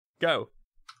Go.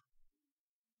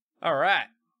 All right.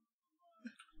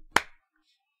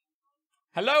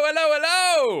 Hello, hello,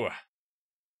 hello.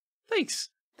 Thanks.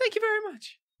 Thank you very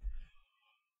much.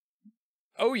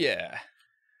 Oh, yeah.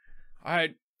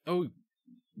 Oh,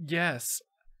 yes.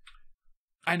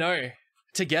 I know.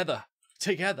 Together.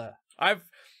 I've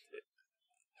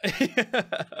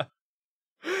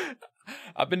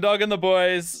been dogging the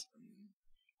boys.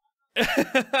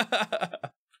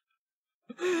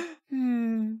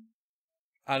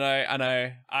 I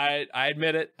know. I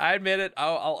admit it.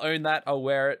 I'll own that. I'll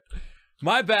wear it.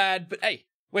 My bad. But hey,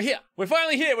 we're here. We're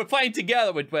finally here. We're playing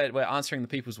together. We're answering the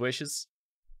people's wishes.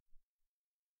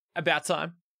 About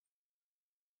time.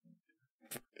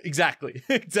 Exactly.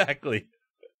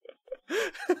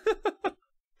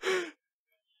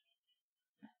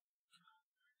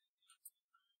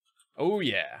 Oh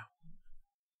yeah.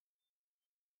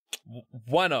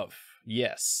 One of,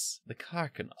 yes, the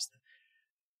KARIKINOS.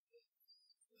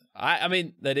 I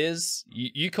mean, that is,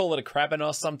 you call it a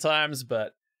krabinos sometimes,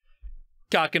 but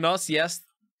KARIKINOS, yes,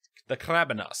 the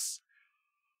krabinos.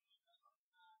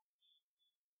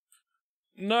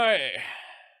 No.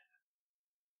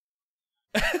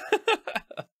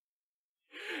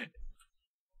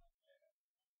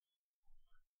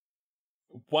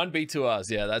 One B2Rs,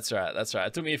 yeah, that's right.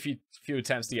 It took me a few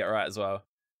attempts to get right as well.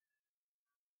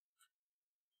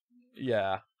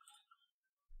 Yeah.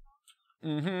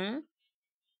 Mm-hmm.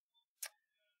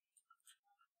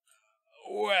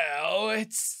 Well,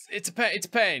 it's a pain.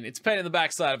 It's a pain in the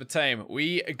backside of a team.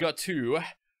 You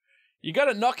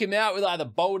gotta knock him out with either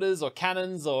boulders or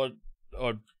cannons or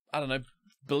I don't know,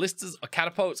 ballistas or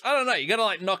catapults. I don't know. You gotta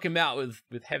like knock him out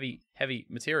with heavy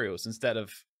materials instead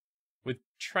of with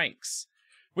tranks,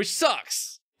 which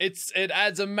sucks. It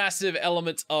adds a massive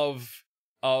element of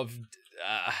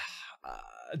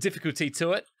difficulty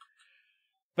to it.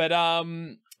 But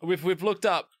we've looked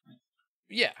up.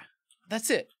 Yeah, that's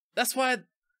it. That's why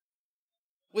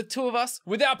with two of us,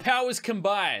 with our powers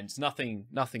combined, nothing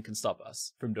can stop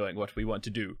us from doing what we want to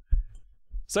do.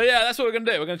 So yeah, that's what we're gonna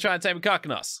do. We're gonna try and tame a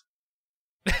KARIKINOS.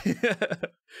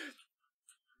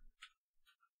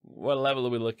 What level are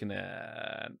we looking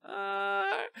at?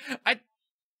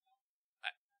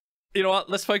 You know what?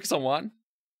 Let's focus on one,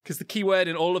 because the key word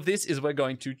in all of this is we're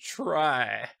going to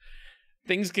try.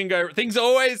 Things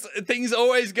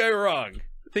always go wrong.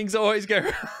 Things always go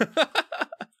wrong.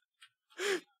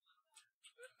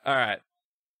 All right.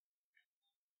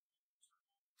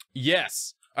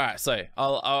 Yes. All right. So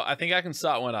I think I can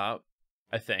start one up.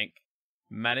 I think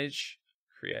manage,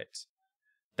 create.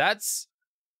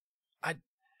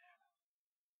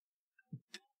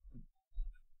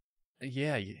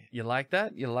 Yeah. You like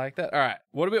that? You like that? All right.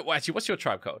 Actually, what's your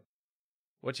tribe called?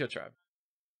 What's your tribe?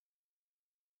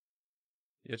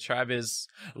 Your tribe is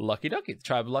Lucky Ducky. The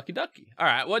tribe of Lucky Ducky. All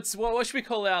right. What should we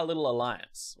call our little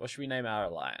alliance? What should we name our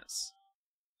alliance?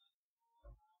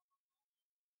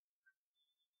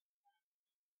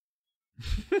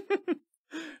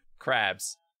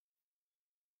 Crabs.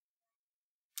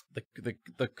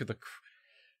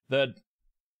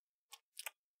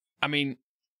 I mean,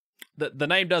 the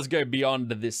name does go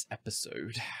beyond this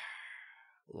episode.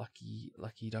 Lucky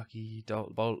Ducky.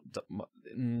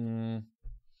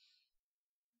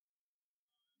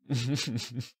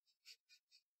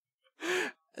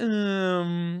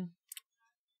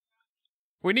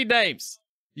 We need names.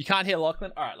 You can't hear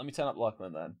LACHLAN? Alright, let me turn up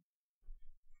LACHLAN then.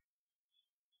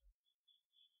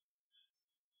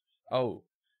 Oh.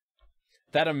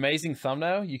 That amazing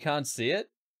thumbnail? You can't see it?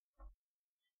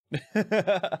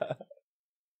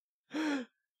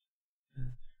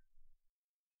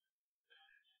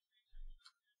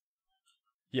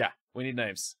 Yeah, we need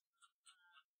names.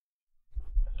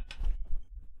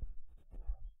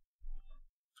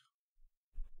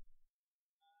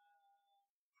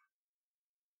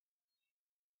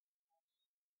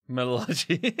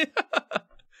 Metallurgy.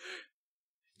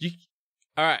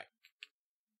 All right.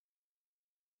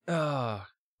 Oh.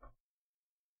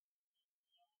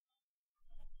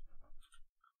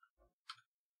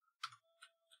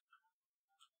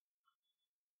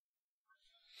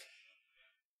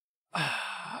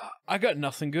 I got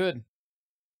nothing good.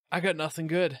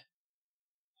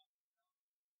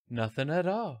 Nothing at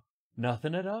all.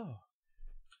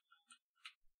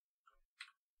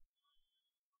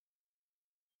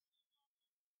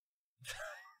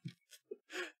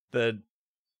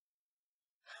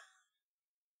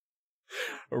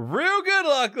 Real good,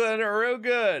 LACHLAN. Real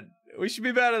good. We should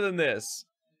be better than this.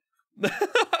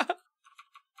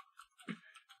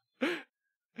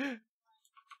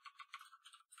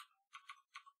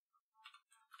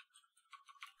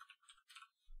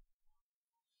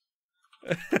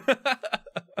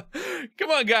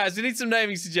 Come on, guys. We need some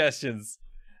naming suggestions.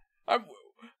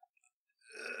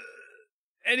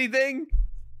 Anything?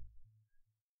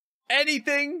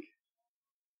 Anything?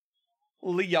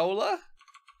 Leola?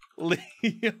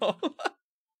 Leola?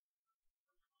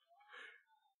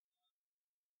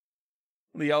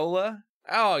 Leola?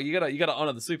 Oh, you gotta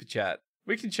honor the super chat.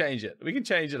 We can change it. We can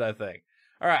change it, I think.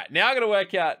 All right, now I gotta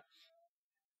work out.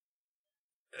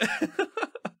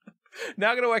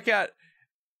 Now I gotta work out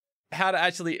how to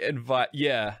actually invite.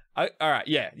 Yeah. All right.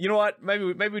 Yeah. You know what? Maybe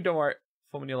we don't worry.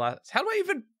 Forming your last. How do I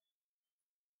even?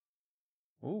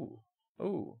 Ooh.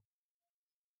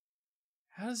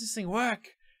 How does this thing work?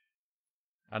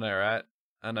 I know, right?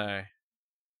 I know.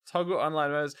 Toggle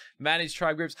online modes. Manage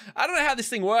tribe groups. I don't know how this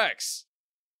thing works.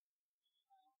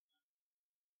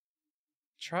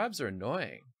 Tribes are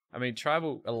annoying. I mean,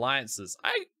 tribal alliances.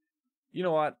 You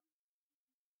know what?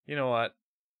 You know what?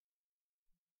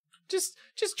 Just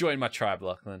join my tribe,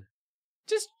 Lachlan.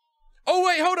 Oh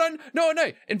wait, hold on. No.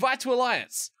 Invite to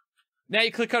alliance. Now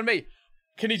you click on me.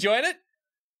 Can you join it?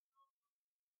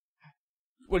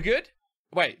 We're good?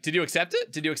 Wait, did you accept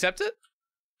it? Did you accept it?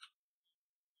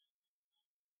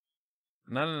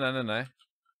 No.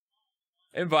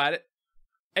 Invite it.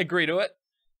 Agree to it.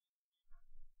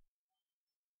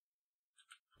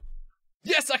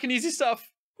 Yes, I can use your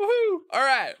stuff. Woohoo! All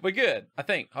right, we're good. I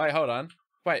think. Oh, wait, hold on.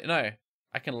 Wait, no.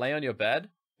 I can lay on your bed.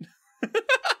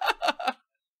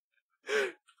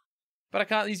 But I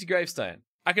can't use your gravestone.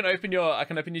 I can open your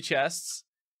chests.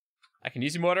 I can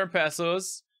use your mortar and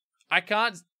pestles. I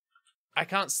can't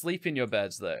sleep in your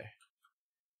beds though.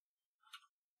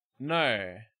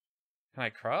 No. Can I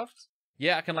craft?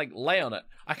 Yeah, I can like lay on it.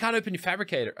 I can't open your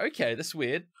fabricator. Okay, that's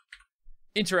weird.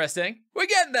 Interesting. We're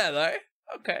getting there though.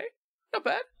 Okay. Not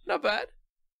bad. Not bad.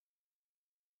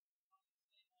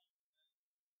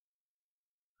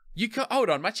 You can't, hold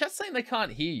on, my chat's saying they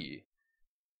can't hear you.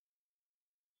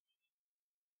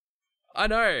 I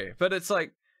know, but it's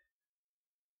like,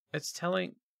 it's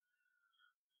telling.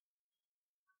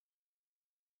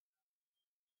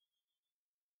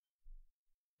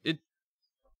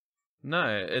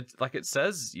 No, it's like it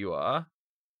says you are.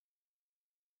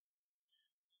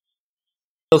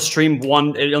 It'll stream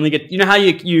one, it only get, you know how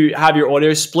you have your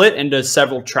audio split into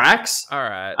several tracks? All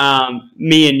right.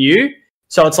 Me and you.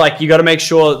 So it's like you got to make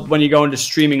sure when you go into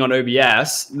streaming on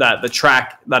OBS that the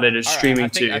track that it is streaming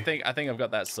to. I think I've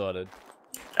got that sorted.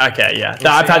 Okay, yeah.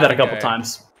 I've had that a couple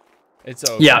times. It's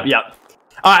okay. Yeah.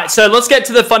 All right, so let's get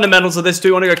to the fundamentals of this. Do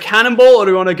we want to go cannonball or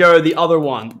do we want to go the other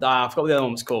one? I forgot what the other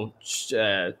one was called.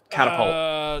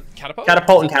 Catapult. Catapult?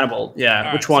 Catapult and cannonball. Yeah,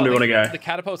 right, which one do we want to go? The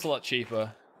catapult's a lot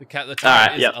cheaper. The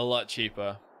catapult is a lot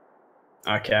cheaper.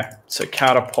 Okay, so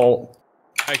catapult.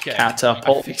 Okay.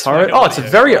 Catapult turret. Oh, it's a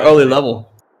very early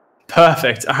level.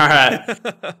 Perfect. All right.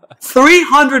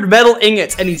 300 metal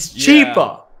ingots, and he's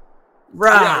cheaper.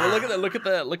 Right. Yeah, well, look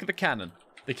at the cannon.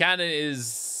 The cannon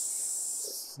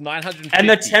is 950. And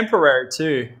they're temporary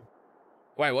too.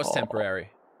 Wait, what's temporary?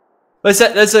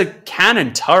 There's a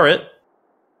cannon turret.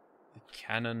 The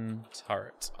cannon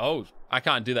turret. Oh, I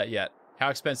can't do that yet. How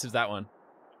expensive is that one?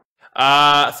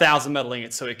 1,000 metal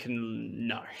ingots, so it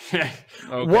can Okay.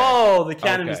 Whoa, the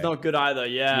cannon is not good either.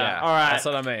 Yeah. All right. That's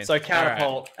what I mean. So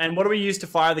catapult. Right. And what do we use to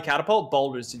fire the catapult?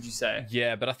 Boulders, did you say?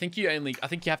 Yeah, but I think you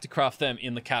have to craft them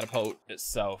in the catapult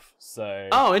itself. So.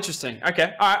 Oh, interesting.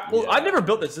 Okay. All right. Well, I've never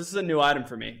built this. This is a new item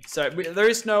for me. So there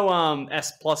is no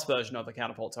S+ version of the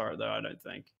catapult turret, though. I don't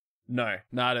think. No,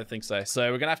 I don't think so. So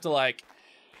we're gonna have to like.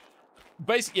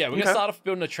 Basically, we're gonna start off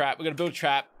building a trap. We're gonna build a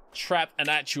trap an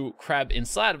actual crab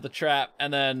inside of the trap,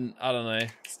 and then I don't know.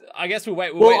 I guess we'll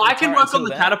wait. Well, I can work on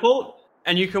the catapult,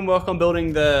 and you can work on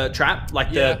building the trap,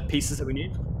 like the pieces that we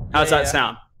need. How does that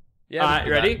sound? Yeah. All right,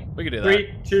 you ready? We can do that.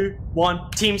 3, 2,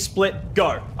 1. Team split.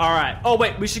 Go. All right. Oh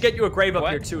wait, we should get you a grave up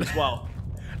here too as well.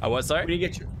 What? Sorry. We need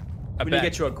to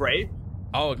get you a grave.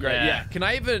 Oh, great. Yeah. Can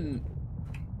I even?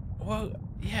 Well,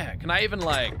 yeah. Can I even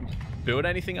like build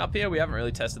anything up here? We haven't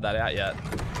really tested that out yet.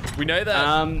 We know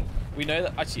that. We know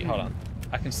that. Actually, hold on.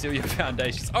 I can steal your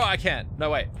foundations. Oh, I can. No,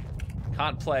 wait.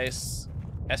 Can't place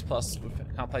S+.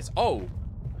 Can't place. Oh,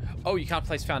 you can't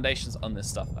place foundations on this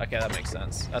stuff. Okay, that makes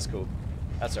sense. That's cool.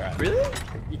 That's all right. Really?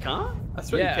 You can't?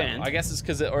 That's what you can. I guess it's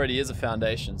because it already is a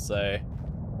foundation. So,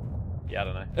 yeah, I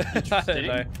don't know. I don't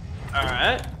know. All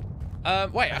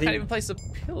right. Wait, I can't even place a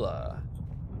pillar.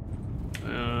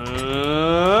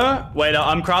 Wait,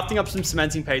 I'm crafting up some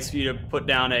cementing paste for you to put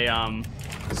down a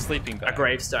sleeping bag. A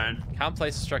gravestone. Can't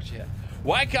place a structure here.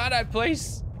 Why can't I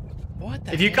place? What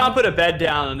the If you can't put a bed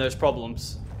down, then there's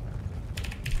problems.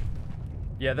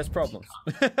 Yeah, there's problems.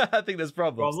 I think there's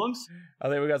problems. Problems? I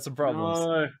think we got some problems.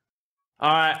 No.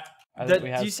 All right.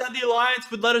 Have... You said the Alliance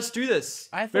would let us do this.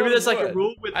 Maybe there's like a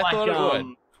rule with like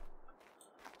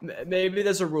maybe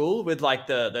there's a rule with like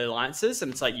the alliances,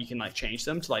 and it's like you can like change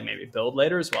them to like maybe build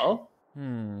later as well.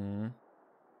 Rename.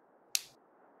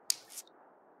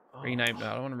 No,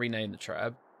 I don't want to rename the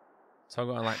tribe. So I'm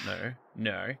going like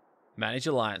no. Manage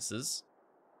alliances.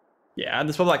 Yeah, and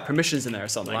there's probably like permissions in there or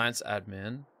something. Alliance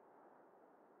admin.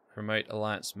 Promote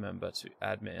alliance member to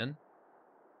admin.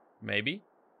 Maybe.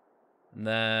 And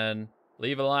then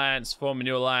leave alliance, form a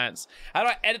new alliance. How do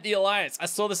I edit the alliance? I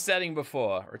saw the setting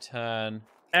before. Return.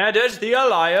 Edit the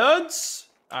alliance.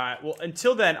 All right. Well,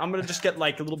 until then, I'm gonna just get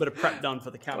like a little bit of prep done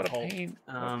for the catapult. What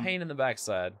a pain in the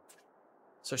backside.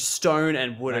 So stone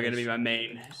and wood are gonna be my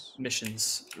main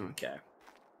missions. Okay.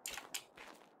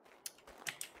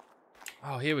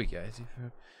 Oh, here we go.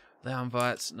 Allow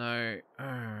invites. No. All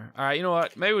right. You know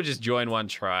what? Maybe we'll just join one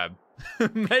tribe.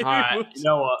 Maybe. All right. You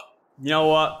know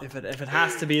what? If it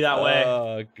has to be that way,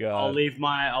 oh god. I'll leave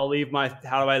my.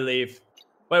 How do I leave?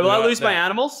 Wait, will I lose my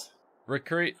animals?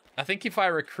 Recruit. I think if I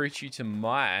recruit you to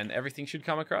mine, everything should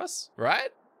come across,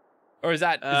 right? Or is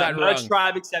that wrong? Merge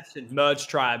tribe exception. Merge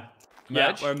tribe.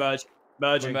 Merge? Yeah, we're merged.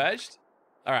 Merging. We're merged.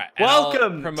 All right.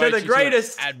 Welcome to the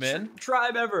greatest admin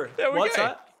tribe ever. There we What's go.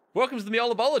 that? Welcome to the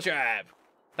Miola Bola tribe.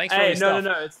 Thanks for all your stuff.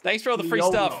 No. Thanks for all the free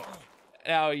stuff.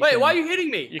 Now wait, why are you hitting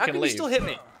me? How can leave. you still hit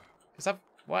me? Because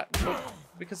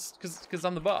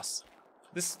I'm the boss.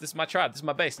 This is my tribe. This is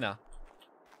my base now.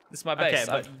 This is my base. Okay,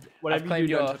 but whatever you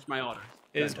do, don't touch my order.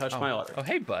 Don't touch my order. Oh,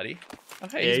 hey, buddy. Oh,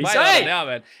 hey, he's my order now,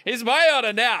 man. He's my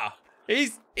order now.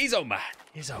 He's all mine.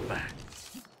 He's all mine.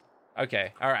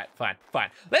 Okay, all right, fine.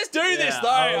 Let's do this, though.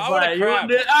 I want a crab.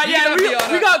 We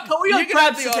got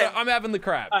crabs. I'm having the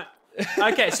crab.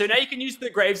 Okay, so now you can use the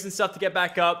graves and stuff to get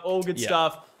back up. All good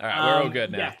stuff. All right, we're all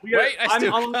good now. Yeah, wait,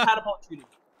 I'm on the catapult shooting.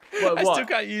 I still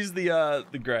can't use the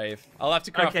grave. I'll have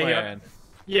to craft my own.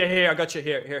 Yeah, here, I got you.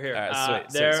 Here. All right,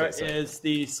 there is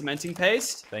the cementing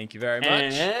paste. Thank you very much.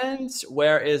 And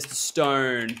where is the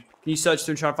stone? Can you search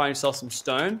through and try to find yourself some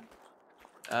stone?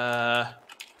 Do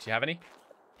you have any?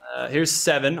 Here's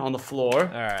 7 on the floor. All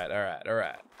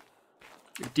right.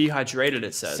 You're dehydrated,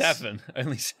 it says. 7,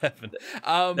 only 7.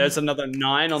 There's another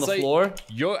 9 on the floor.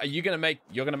 You're gonna make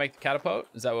the catapult?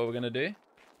 Is that what we're gonna do?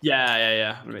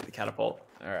 Yeah. I'm gonna make the catapult.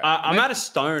 All right. I'm out of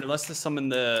stone, unless there's some in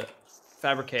the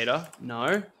fabricator.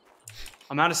 No.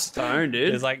 I'm out of stone,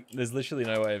 dude. There's literally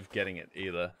no way of getting it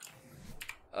either.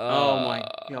 Oh my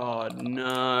god, no.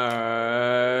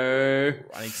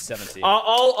 I need 70. Who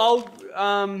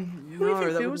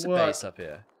even builds a base up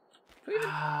here?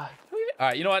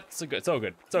 Alright, you know what? It's all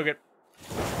good. I'm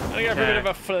gonna get a bit of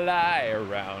a fly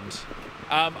around.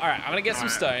 Alright, I'm gonna get some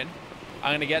stone.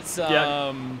 I'm gonna get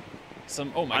some oh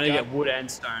my god. I'm gonna get wood and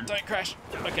stone. Don't crash.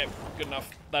 Okay, good enough.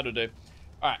 That'll do.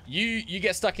 Alright, you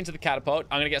get stuck into the catapult.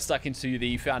 I'm gonna get stuck into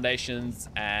the foundations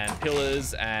and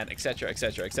pillars and etc.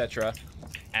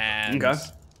 And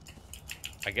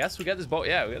I guess we get this bolt.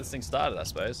 Yeah, we get this thing started, I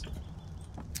suppose.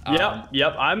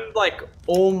 Yep. I'm like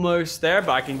almost there,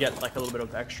 but I can get like a little bit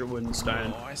of extra wood and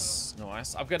stone. Nice.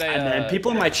 I've got a. And then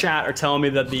people in my chat are telling me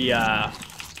that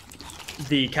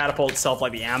the catapult itself,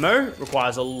 like the ammo,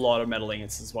 requires a lot of metal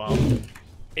ingots as well.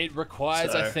 It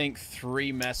requires, I think,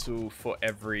 3 metal for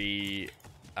every.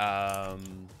 That's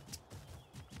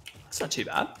not too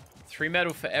bad. 3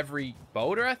 metal for every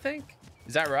boulder, I think.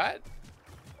 Is that right?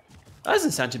 That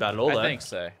doesn't sound too bad at all, though. I think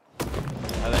so.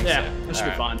 Yeah, that should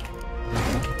be fine.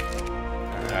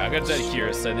 Alright, I've got dirty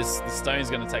curious, so the stone's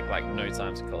gonna take like no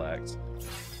time to collect.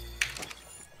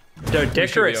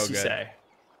 Dodicarous, you say?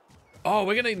 Oh,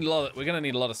 we're gonna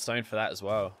need a lot of stone for that as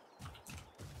well.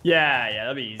 Yeah,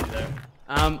 that'll be easy though.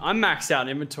 I'm maxed out in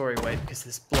inventory weight because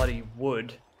this bloody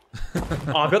wood.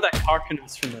 Oh, I've got that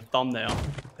KARIKINOS from the thumbnail.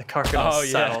 The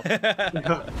KARIKINOS saddle.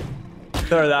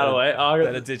 Throw that away. I'm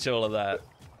gonna ditch all of that.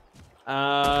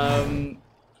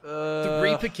 The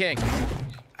Reaper King.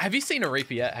 Have you seen a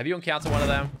Reaper yet? Have you encountered one of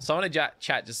them? Someone in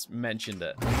chat just mentioned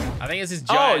it. I think it's this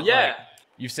giant. Oh yeah. Like,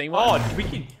 you've seen one? Oh,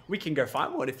 we can go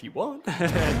find one if you want.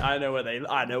 I know where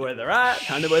they're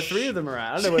at. I know where 3 of them are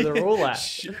at. I know where they're all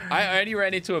at. I only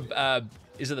ran into a.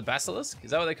 Is it the basilisk? Is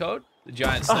that what they're called? The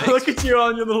giant snakes? Oh, look at you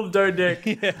on your little doe dick.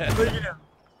 Yeah. Look at him.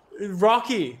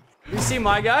 Rocky. You see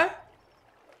my guy?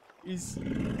 He's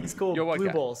called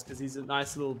Blue Balls because he's a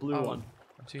nice little blue one.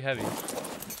 I'm too heavy.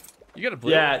 You got a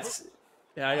blue? Yeah,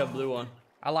 I got a blue one.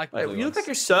 I like blue. You look like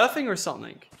you're surfing or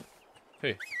something.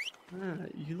 Who?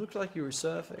 You looked like you were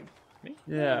surfing. Me?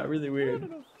 Yeah, really weird.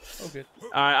 No. Oh, good.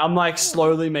 Alright, I'm like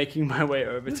slowly making my way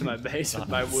over to my base with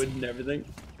my wood and everything.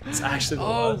 It's actually the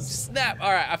worst. Snap!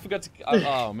 Alright, I forgot to.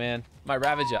 Oh man, my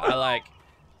Ravager. I like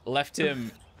left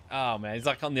him Oh man, he's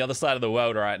like on the other side of the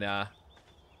world right now.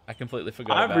 I completely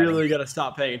forgot about I've really him. got to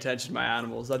start paying attention to my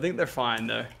animals. I think they're fine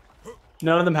though.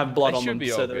 None of them have blood on them,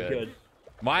 so they're good.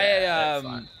 My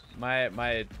Yeah, my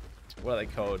what are they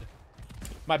called?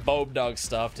 My bulb dog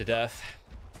starved to death.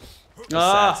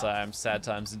 Sad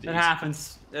times indeed. It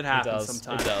happens. It happens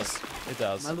sometimes. It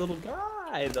does. My little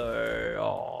guy though.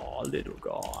 Oh, little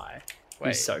guy. Wait.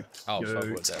 He's so cute. Oh, fuck,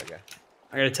 there we go.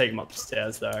 I gotta take him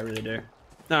upstairs though. I really do.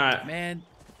 All right. Man,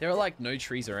 there are like no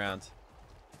trees around.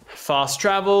 Fast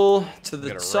travel to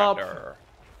the top.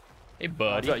 Hey,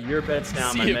 buddy. I've got your beds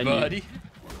down my See you, menu. buddy.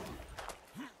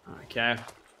 Okay.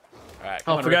 All right.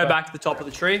 Oh, if we go back to the top of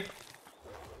the tree.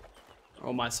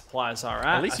 All my supplies are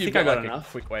at. At least you've got like enough.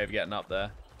 A quick way of getting up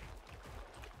there.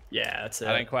 Yeah, that's it.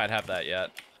 I don't quite have that yet.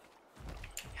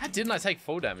 How didn't I take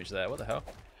full damage there? What the hell?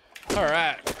 All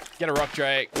right. Get a rock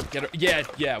drake. Yeah.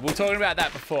 We were talking about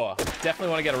that before. Definitely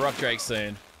want to get a rock drake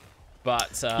soon.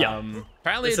 But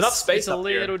apparently it's a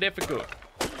little difficult.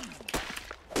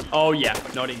 Oh yeah,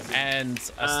 not easy. And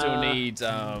I still need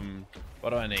what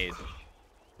do I need?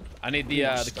 I need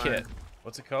the kit.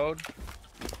 What's it called?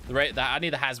 I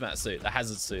need the hazmat suit, the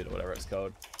hazard suit, or whatever it's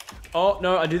called. Oh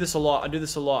no, I do this a lot.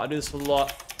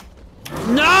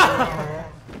 No!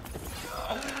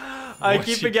 I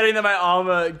keep forgetting that my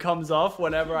armor comes off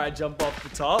whenever I jump off the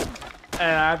top, and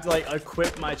I have to like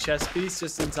equip my chest piece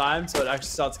just in time so it actually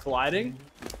starts colliding.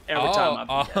 Every time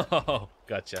I forget. Oh,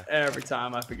 gotcha. Every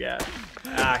time I forget.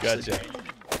 Actually.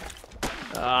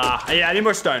 Gotcha. Yeah, I need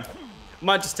more stone.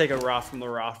 Might just take a raft from the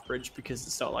raft bridge because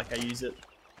it's not like I use it.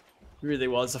 It really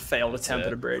was a failed attempt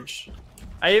at a bridge.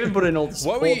 I even put in all the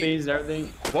support beams and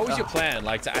everything. What was your plan?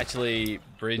 Like to actually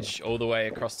bridge all the way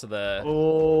across to the...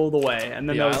 All the way. And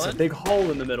then there was a big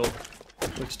hole in the middle,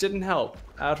 which didn't help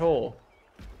at all.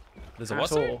 There's a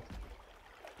what?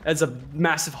 There's a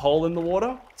massive hole in the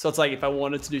water. So it's like if I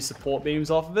wanted to do support beams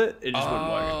off of it, it just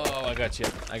wouldn't work. Oh, I got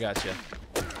you.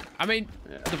 I mean,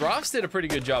 the rafts did a pretty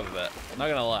good job of it. I'm not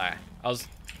gonna lie. I was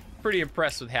pretty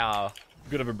impressed with how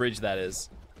good of a bridge that is.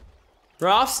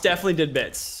 Rafts definitely did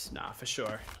bits. Nah, for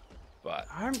sure. But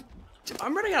I'm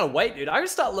running out of weight, dude. I gotta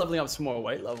start leveling up some more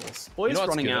weight levels. Boy's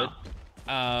running out.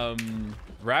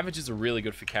 Ravages are really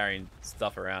good for carrying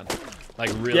stuff around. Like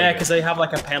really. Yeah, because they have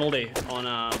like a penalty on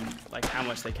like how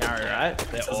much they carry, right?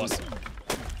 They're awesome.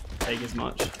 Take as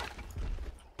much.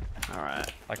 All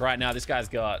right. Like right now, this guy's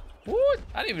got. What?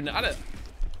 I don't.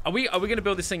 Are we gonna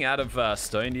build this thing out of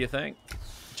stone? Do you think? Do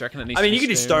you reckon it needs? I mean, you can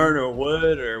do stone or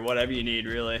wood or whatever you need.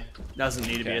 Really, doesn't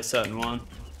need to be a certain one.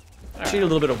 I just need a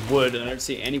little bit of wood, and I don't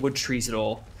see any wood trees at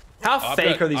all. How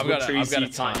fake are these wood trees that you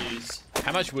can't use?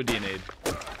 How much wood do you need?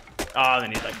 Oh, they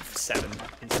need like 7.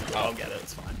 I'll get it.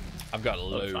 It's fine. I've got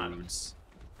loads.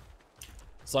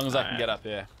 As long as I can get up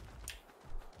here.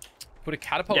 Put a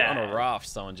catapult on a raft.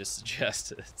 Someone just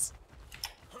suggested.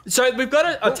 So we've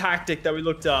got a tactic that we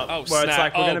looked up. Oh, where it's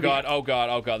like oh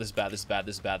god, this is bad.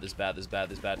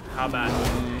 How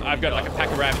bad? I've got like a pack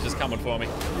of ravages coming for me.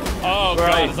 Oh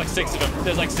god, there's like 6 of them.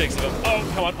 There's like 6 of them.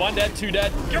 Oh, come on, 1 dead, 2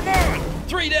 dead. Come on,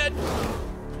 3 dead.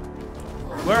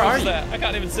 Where are you? I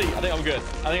can't even see. I think I'm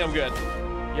good.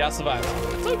 Yeah, I survived.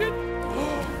 It's all good.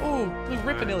 Oh, look,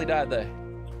 Ripper nearly died there.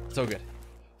 It's all good.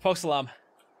 False alarm.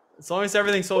 As long as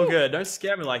everything's all good. Don't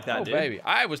scare me like that, dude. Oh, baby.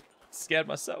 I was scared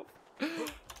myself.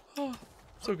 Oh,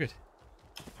 so good.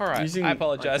 All right, I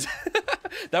apologize.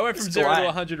 That went from 0 to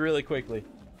 100 really quickly.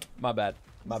 My bad.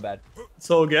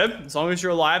 It's all good. As long as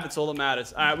you're alive, that's all that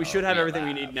matters. All right, we should have everything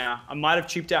we need now. I might have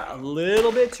cheaped out a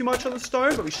little bit too much on the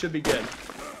stone, but we should be good.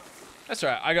 That's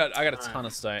right. I got a ton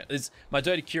of stone. There's my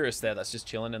dirty curious there. That's just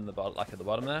chilling in the bottom, like at the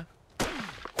bottom there.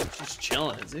 Just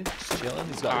chilling, is he? Just chilling.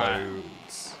 He's got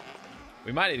loads.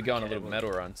 We might need to go on a little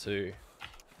metal run too.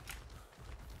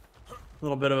 A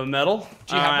little bit of a metal.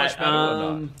 Do you have much metal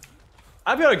or not?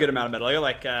 I've got a good amount of metal. I got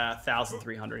like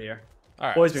 1,300 here. All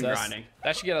right. Always been grinding.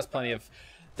 That should get us plenty of.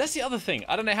 That's the other thing.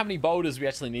 I don't know how many boulders we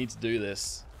actually need to do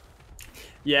this.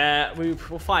 Yeah, we'll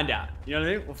find out. You know what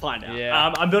I mean? We'll find out.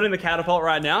 Yeah. I'm building the catapult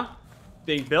right now.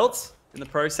 Being built in the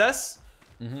process.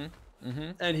 And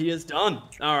he is done.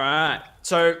 All right.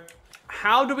 So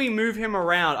how do we move him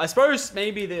around? I suppose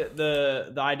maybe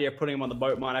the idea of putting him on the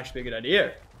boat might actually be a good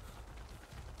idea.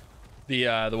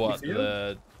 The what?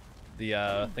 The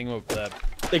thing with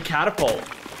the catapult.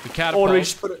 The catapult. Or do we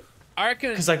just put it? I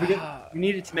reckon because like we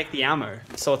need it to make the ammo.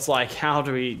 So it's like, how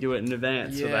do we do it in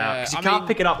advance without? Because you can't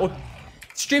pick it up. Or,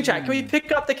 stream chat, can we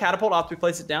pick up the catapult after we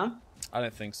place it down? I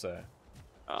don't think so.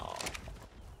 Oh.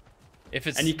 If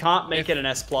it's and you can't make it an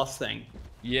S+ thing.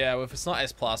 Yeah, well, if it's not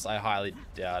S+, I highly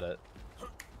doubt it.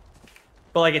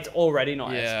 But like it's already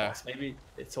not S+. Maybe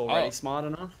it's already smart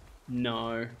enough.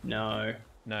 No.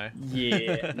 No.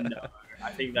 Yeah, no.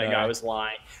 I think that guy was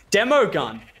lying. Demo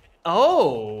gun.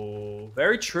 Oh,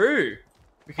 very true.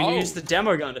 We can use the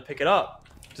demo gun to pick it up.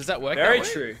 Does that work? Very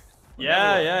true.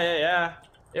 Yeah.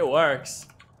 It works.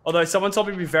 Although someone told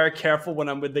me to be very careful when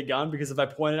I'm with the gun because if I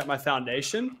point it at my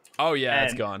foundation. Oh yeah,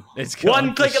 it's gone. It's gone.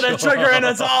 One click of the trigger and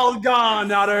it's all gone,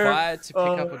 Natter. Fire to pick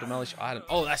up or demolish item.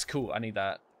 Oh, that's cool. I need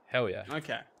that. Hell yeah.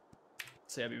 Okay.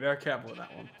 So yeah, be very careful with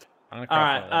that one. I'm gonna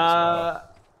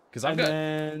craft because I've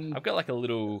got like a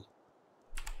little.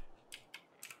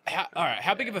 All right,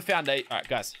 how big of a foundation? All right,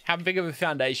 guys, how big of a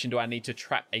foundation do I need to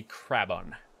trap a crab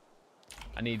on?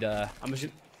 I need I'm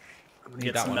gonna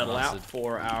get some metal out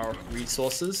for our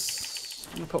resources.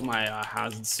 I'm gonna put my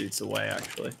hazard suits away.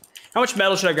 Actually, how much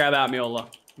metal should I grab out, Miola?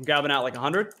 I'm grabbing out like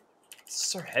 100. It's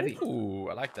so heavy. Ooh,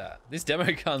 I like that. This demo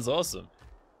gun's awesome.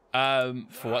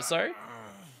 For what? Sorry.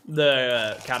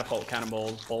 The catapult,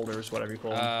 cannonball, boulders, whatever you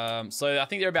call them. So I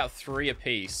think they're about 3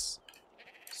 apiece.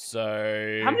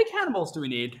 So how many cannonballs do we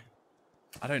need?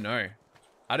 I don't know.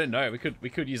 We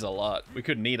could use a lot. We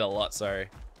could need a lot. Sorry.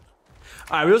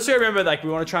 All right. We also remember like we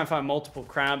want to try and find multiple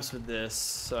crabs with this.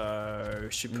 So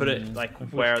we should put it like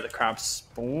where the crabs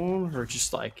spawn, or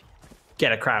just like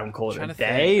get a crab and call it a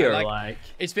day, or like.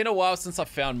 It's been a while since I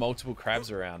found multiple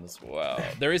crabs around as well.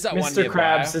 There is that one Mr.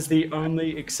 Krabs is the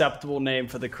only acceptable name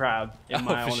for the crab in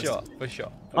my honesty. For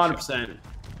sure. 100%.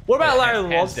 What about Larry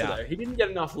the Lobster though? He didn't get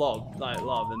enough love in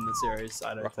the series,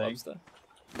 I don't think. Lobster?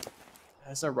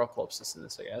 There's no rock lobsters in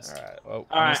this, I guess. Alright, well,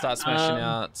 I'm gonna start smashing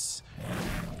out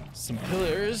some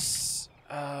pillars.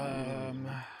 Alright,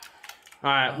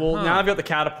 well now I've got the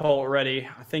catapult ready.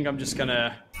 I think I'm just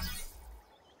gonna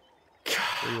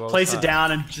place it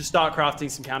down and just start crafting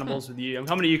some cannonballs with you. I'm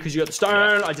coming to you because you got the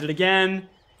stone. I did it again.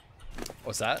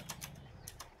 What's that?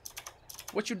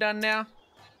 What you done now?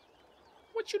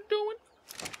 What you doing?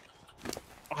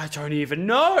 I don't even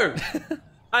know.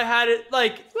 I had it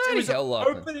like it was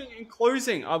opening and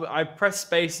closing. I pressed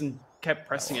space and kept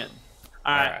pressing it.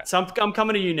 All right, so I'm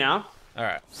coming to you now. All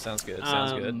right, sounds good.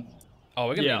 Sounds good. Oh,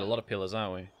 we're gonna need a lot of pillars,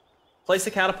 aren't we? Place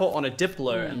the catapult on a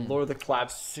diplo and lure the crab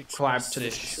to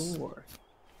the shore.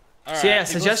 All so yeah,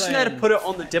 suggestion there to put it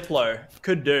on the diplo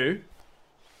could do.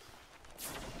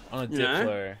 On a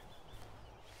diplo.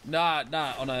 Nah,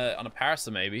 on a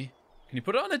parasol maybe. Can you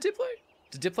put it on a diplo?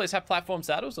 Do diplos have platform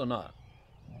saddles or not?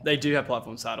 They do have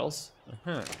platform saddles.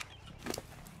 But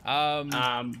so I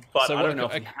don't know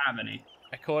if we have any.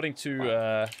 According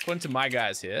to my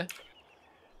guys here,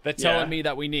 they're telling me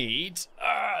that we need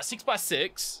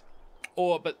 6x6,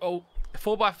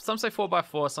 some say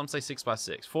 4x4, some say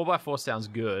 6x6. 4x4 sounds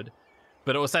good,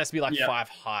 but it also has to be like 5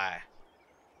 high.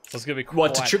 So it's gonna be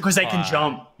quite because they can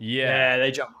jump. Yeah,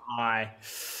 they jump high.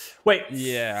 Wait.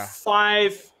 Yeah.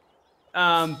 5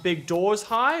 big doors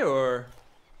high or?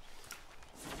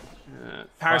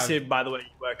 Paraseed, by the way, you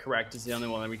were correct, is the only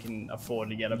one that we can afford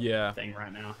to get a thing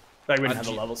right now. Like we didn't have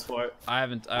the levels for it. I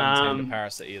haven't taken the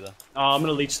Paraseed either. Oh, I'm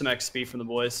gonna leech some XP from the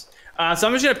boys. So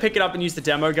I'm just gonna pick it up and use the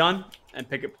demo gun and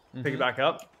pick it back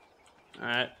up. All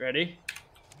right, ready?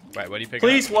 Wait, what do you pick?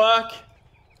 Please work.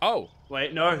 Oh,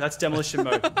 wait, no, that's demolition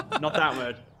mode, not that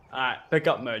mode. All right, pick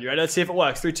up mode. You ready? Let's see if it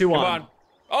works. 3, 2, 1. Come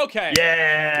on. Okay.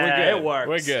 Yeah, we're good. It works.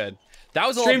 We're good. That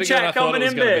was a lot bigger than I thought it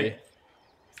was gonna be.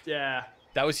 Yeah.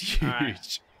 That was huge.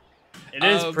 Right. It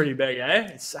is pretty big, eh?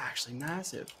 It's actually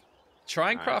massive.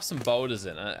 Try and craft some boulders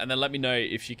in it, and then let me know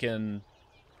if you can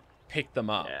pick them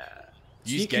up.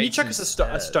 Yeah. Can you check us a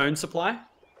stone supply?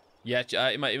 Yeah,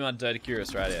 in my dirty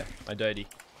curious right here. My dirty.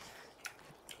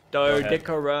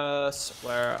 Dodicarus,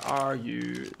 where are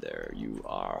you? There you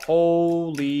are.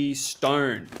 Holy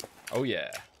stone. Oh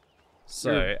yeah.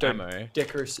 So ammo.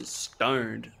 Dodicarus is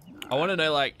stoned. I want to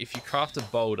know like if you craft a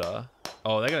boulder.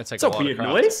 Oh, they're gonna take a lot of weird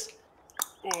noise.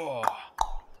 Oh.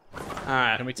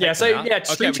 Alright. Can we take them out?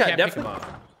 Stream chat definitely.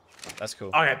 That's cool.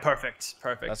 Okay, perfect.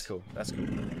 That's cool.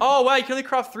 Oh wow, you can only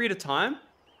craft 3 at a time?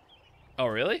 Oh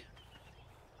really?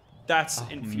 That's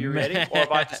infuriating. Or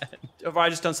have I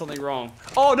just done something wrong?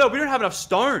 Oh no, we don't have enough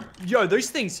stone. Yo,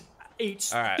 those things eat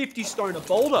 50 stone a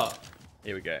boulder.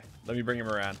 Here we go. Let me bring him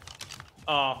around.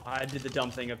 Oh, I did the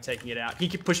dumb thing of taking it out. Can you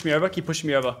keep pushing me over? Keep pushing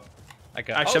me over.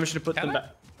 Okay. Actually, I'm just gonna put them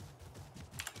back.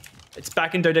 It's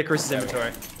back in Dodicarus'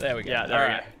 inventory. There we go. Yeah, there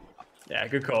we go. Yeah,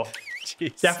 good call.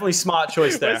 Jeez. Definitely smart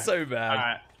choice there. We're so bad. All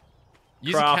right.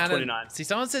 Use a cannon. 29. See,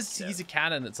 someone says to use a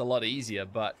cannon, it's a lot easier,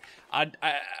 but I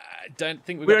don't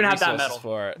think we don't have that metal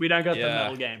for it. We don't got the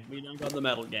metal game. We don't got the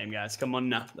metal game, guys. Come on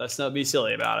now. Let's not be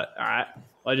silly about it. All right.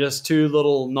 We're just 2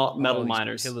 little not metal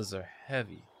miners. These pillars are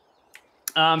heavy.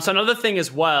 So another thing as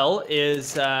well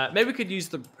is maybe we could use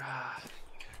the.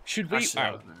 Should we?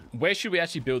 Where should we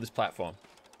actually build this platform?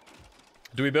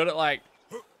 Do we build it like?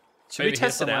 Should we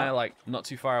test it out? Like not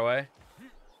too far away.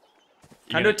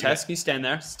 Can I do a test? Can you stand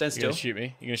there? Stand still. You're gonna shoot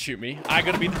me. You're gonna shoot me. I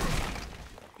gotta be.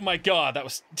 My God, that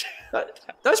was. that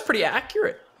was pretty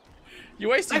accurate. You're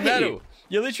wasting metal.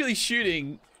 You're literally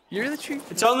shooting. You're literally.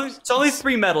 It's only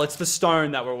 3 metal. It's the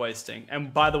stone that we're wasting.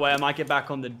 And by the way, I might get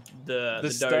back on the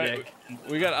stone.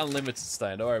 We got unlimited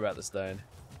stone. Don't worry about the stone.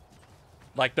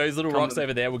 Like those little rocks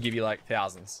over there will give you like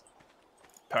thousands.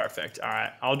 Perfect. All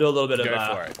right, I'll do a little bit of that.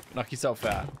 Go for it. Knock yourself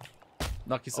out.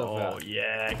 Knock yourself out. Oh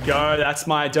yeah, go. That's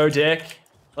my dough dick.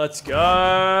 Let's go.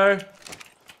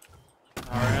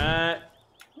 All right.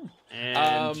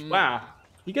 And wow,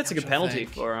 he gets a good penalty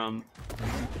for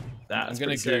that. I'm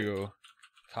gonna Google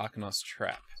KARIKINOS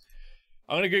trap.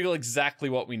 I'm gonna Google exactly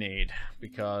what we need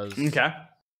because okay,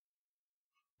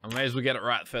 I may as well get it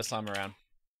right the first time around.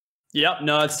 Yep.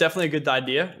 No, it's definitely a good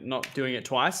idea. Not doing it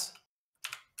twice.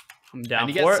 I'm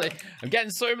down for it. I'm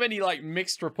getting so many like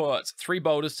mixed reports. 3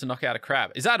 boulders to knock out a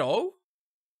crab. Is that all?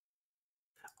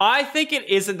 I think it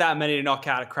isn't that many to knock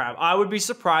out a crab. I would be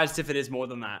surprised if it is more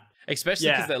than that. Especially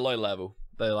because they're low level.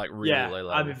 They're like really low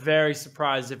level. I'd be very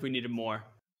surprised if we needed more.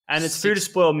 And it's food to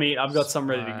spoil meat. I've got some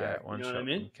ready to go. One you know shot what I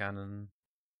mean? Cannon.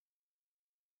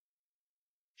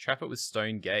 Trap it with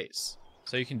stone gates.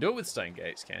 So you can do it with stone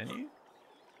gates, can you?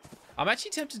 I'm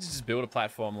actually tempted to just build a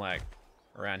platform like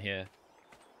around here.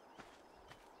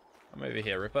 I'm over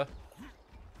here, Ripper.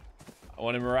 I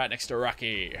want him right next to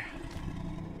Rocky.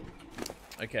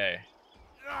 Okay.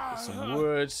 Get some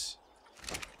wood.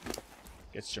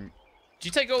 Get some... Did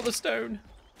you take all the stone?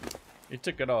 You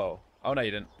took it all. Oh, no,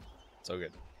 you didn't. It's all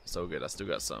good. It's all good. I still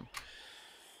got some.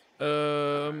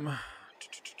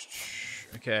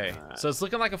 Okay. So it's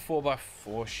looking like a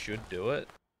 4x4 should do it.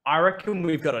 I reckon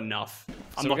we've got enough.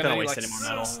 I'm not going to waste any more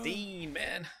metal. 16,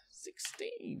 man.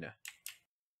 16.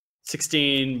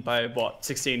 16 by what?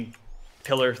 16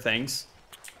 pillar things?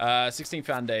 16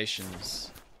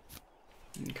 foundations.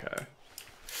 Okay.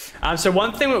 So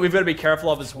one thing that we've got to be careful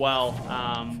of as well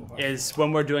is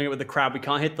when we're doing it with the crab, we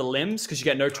can't hit the limbs because you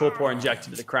get no torpor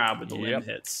injected to the crab with the limb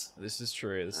hits. This is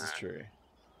true. This is true.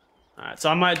 All right, so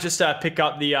I might just pick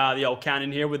up the old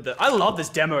cannon here with the... I love this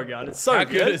demo gun. It's so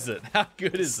good. How good is it? How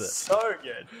good is it? So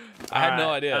good. I had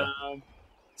no idea.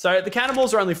 So the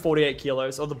cannonballs are only 48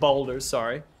 kilos, or the boulders,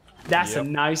 sorry. That's a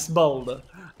nice boulder.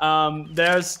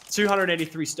 There's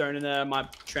 283 stone in there. I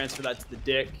might transfer that to the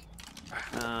dick.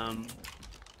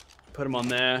 Put them on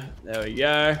there. There we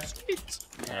go.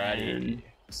 Alrighty.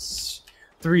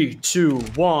 3, 2,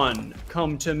 1.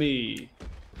 Come to me.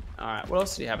 All right. What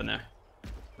else do you have in there?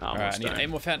 Oh, alright, I need 8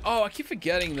 more fan. Oh, I keep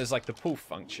forgetting there's like the pull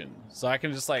function. So I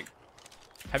can just like...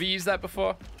 Have you used that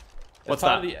before? What's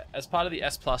that? As part of the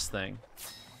S Plus thing,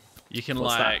 you can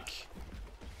like...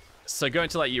 So go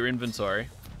into like your inventory.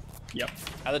 Yep.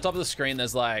 At the top of the screen,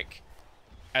 there's like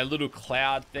a little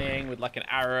cloud thing with like an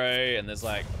arrow, and there's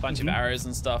like a bunch of arrows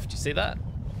and stuff. Do you see that?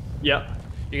 Yep.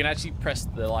 You can actually press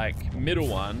the like middle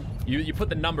one. You put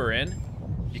the number in.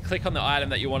 You click on the item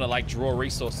that you want to like draw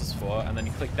resources for, and then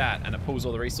you click that, and it pulls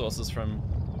all the resources from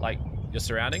like your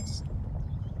surroundings.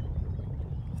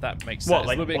 If that makes sense. It's a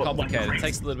little bit complicated. It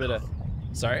takes a little bit of...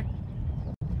 Sorry?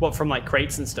 What, from like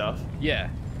crates and stuff? Yeah.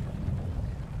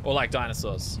 Or like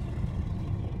dinosaurs.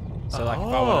 So like,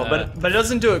 but it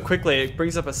doesn't do it quickly. It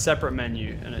brings up a separate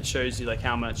menu, and it shows you like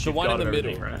how much you've got of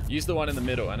everything, right? Use the one in the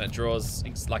middle, and it draws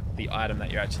like the item that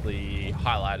you actually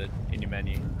highlighted in your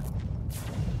menu.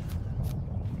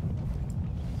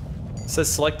 It says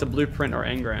select a blueprint or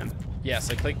engram. Yeah,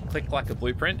 so click like a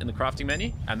blueprint in the crafting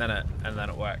menu, and then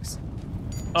it works.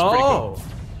 It's cool.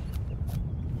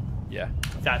 Yeah.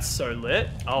 That's so lit.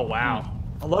 Oh wow.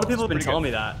 A lot of people have been telling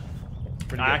me that.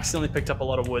 I accidentally picked up a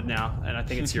lot of wood now, and I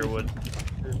think it's your wood.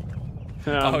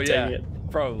 Oh yeah,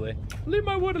 probably. Leave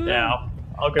my wood alone. Yeah,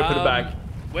 I'll go put it back.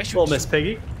 Where should Miss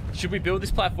Piggy? Should we build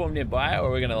this platform nearby, or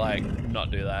are we gonna like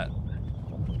not do that?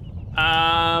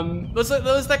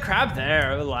 There's that crab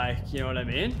there, like, you know what I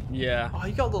mean? Yeah. Oh,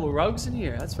 you got little rugs in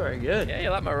here. That's very good. Yeah, you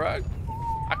like my rug?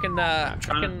 I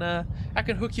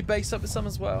can hook your base up with some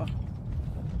as well.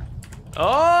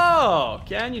 Oh,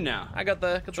 can you now? I got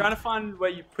the... Trying to find where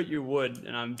you put your wood,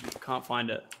 and I can't find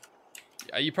it.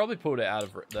 You probably pulled it out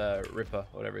of the Ripper,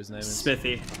 whatever his name is.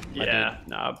 Smithy. Yeah,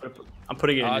 no, I'm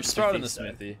putting it in your just throw it in the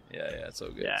Smithy. Yeah, it's all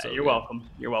good. Yeah, you're welcome.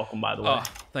 You're welcome, by the way. Oh,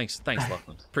 thanks,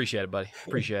 Lachlan. Appreciate it, buddy.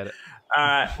 Appreciate it. All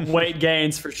right, weight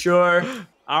gains for sure.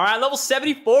 All right, level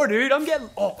 74, dude. I'm getting...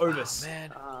 Oh, Ovis. Oh,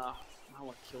 man. I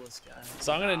want to kill this guy.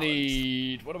 So I'm going to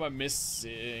need... What am I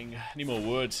missing? I need more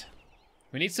wood.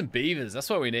 We need some beavers. That's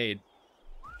what we need.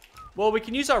 Well, we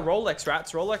can use our Rolex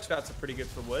rats. Rolex rats are pretty good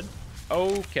for wood.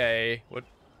 Okay. What?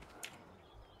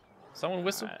 Someone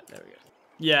whistle. Right, there we go.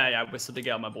 Yeah, I whistled to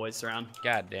get all my boys around.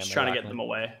 God damn it. Just trying to get them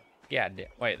away. God damn.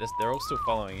 Wait, they're all still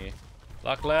following you.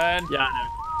 LACHLAN. Yeah, I know.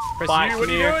 Press Bye, you. What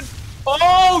are you doing?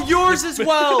 Oh, yours as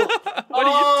well. What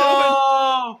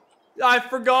are you doing? I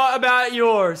forgot about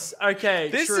yours. Okay,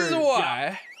 This true. is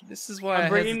why. This is why I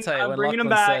hesitate when bringing them LACHLAN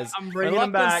back. says. I'm bringing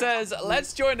when them back. says,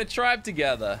 "Let's join a tribe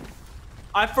together."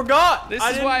 I forgot. This I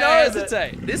is didn't why know I that-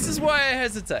 hesitate. This is why I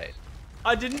hesitate.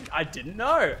 I didn't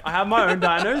know. I have my own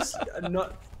dinos.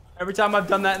 Not every time I've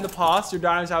done that in the past, your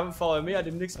dinos haven't followed me. I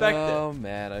didn't expect it. Oh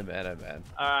man, oh man, oh man.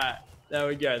 All right, there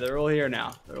we go. They're all here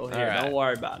now. They're all here. right. Don't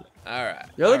worry about it. All right.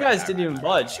 The other all right, guys didn't even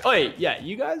budge. Oh wait, yeah,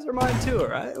 you guys are mine too, all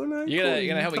right? Well, no, You cool.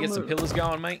 gonna help me Come get some over. pillars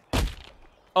going, mate?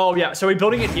 Oh yeah. So are we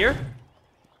building it here?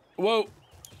 Well,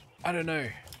 I don't know.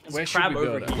 There's Where a should crab we over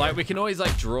build it? here. Like we can always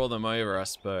like draw them over, I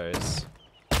suppose.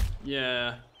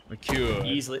 Yeah. We could.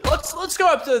 Easily. Let's go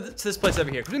up to this place over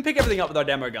here. 'Cause we can pick everything up with our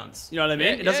demo guns. You know what I mean?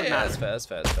 Yeah, It doesn't matter. That's fair. That's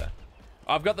fair. That's fair.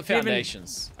 I've got the Even-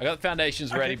 foundations. I got the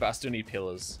foundations ready, Okay. but I still need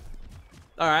pillars.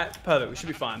 All right, perfect. We should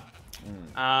be fine.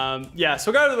 Yeah,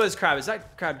 so we'll go to this crab. Is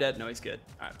that crab dead? No, he's good.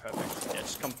 All right, perfect. Yeah,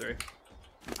 just come through.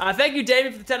 Thank you,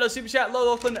 David, for the $10 super chat.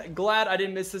 Hello, Lachlan. Glad I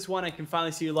didn't miss this one. I can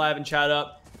finally see you live and chat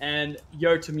up. And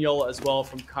yo to Miola as well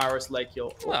from Kairos Lake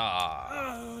Hill. Oh.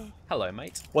 Ah. Hello,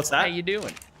 mate. What's that? How you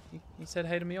doing? He said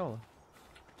hey to Miola.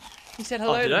 He said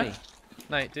hello did to I? me.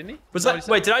 No, didn't he? Was Is what that? he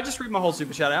said? Wait, did I just read my whole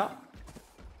super chat out?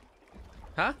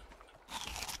 Huh?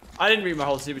 I didn't read my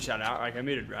whole super chat out. Like I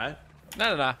muted, right?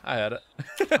 No. I heard it.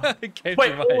 It came Wait,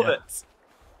 through my all of it? ears.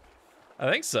 I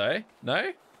think so.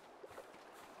 No?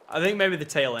 I think maybe the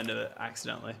tail end of it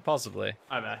accidentally. Possibly.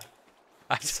 My bad.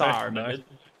 I Sorry, don't know. man.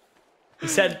 He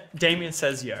said, Damien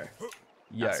says yo.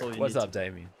 Yo, That's all you what's need up,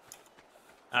 Damien?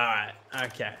 All right.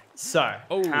 Okay. So,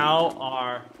 Oh. how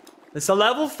are... It's a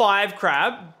level 5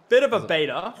 crab. Bit of a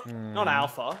beta. Not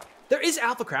alpha. There is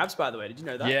alpha crabs, by the way. Did you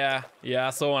know that? Yeah, I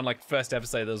saw one like first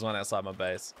episode. There was one outside my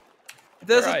base. If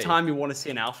there's Where are a you? time you want to see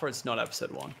an alpha, it's not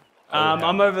episode 1. yeah.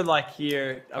 I'm over like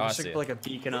here. Oh, I'm I just see gonna it. put like a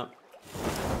beacon up.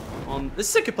 This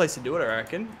is a good place to do it, I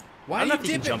reckon. Why I don't are know you if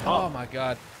you can dipping? jump Oh up. my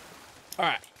god! All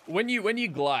right, when you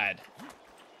glide,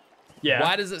 Yeah.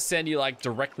 why does it send you like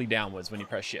directly downwards when you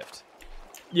press shift?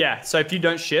 Yeah. So if you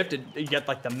don't shift, you get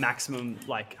like the maximum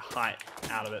like height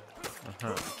out of it.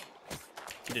 Uh-huh.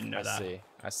 You didn't know I that.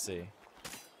 I see.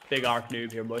 Big ARK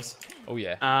noob here, boys. Oh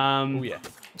yeah. Oh yeah.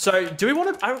 So do we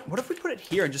want to? What if we put it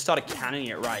here and just started cannoning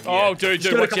it right here? Oh dude, Just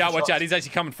give it a watch couple out, watch shots. out! He's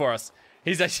actually coming for us.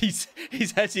 He's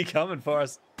actually coming for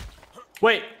us.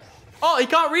 Wait. Oh, he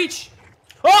can't reach.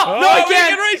 Oh, no, he he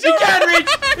can. can reach. He can reach.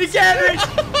 He can reach.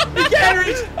 He can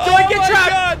reach. Don't get my trapped.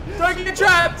 God. Don't get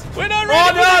trapped. We're not Oh ready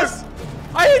for no. this.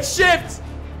 I hit shift.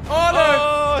 Oh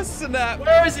no. Oh snap!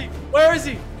 Where is he? Where is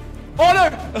he? Oh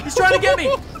no. He's trying to get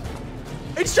me.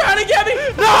 He's trying to get me.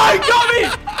 No, he got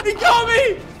me. He got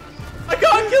me. I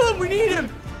can't kill him. We need him.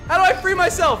 How do I free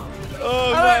myself?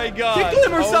 Oh How do I my god! Tickle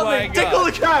him or Oh my something. God. Tickle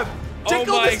the crab.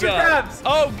 Tickle oh my Mr. god! Krabs.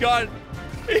 Oh god!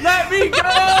 Let me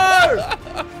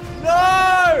go.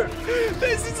 No.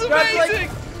 This is Grab, like, amazing!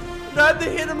 Do I have to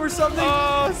hit him or something?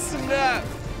 Oh snap!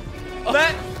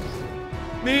 Let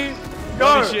me Let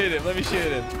go. me shoot him. Let me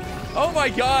shoot him. Oh my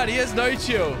god, he has no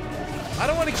chill. I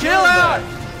don't want to kill Chill him. out.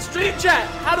 though. Stream chat.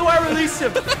 How do I release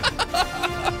him?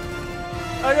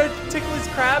 I gotta tickle his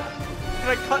crab. Can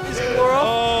I cut his claw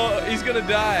off? Oh, he's gonna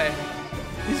die.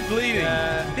 He's bleeding.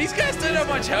 Yeah. These guys don't have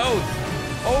much health.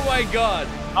 Oh my god.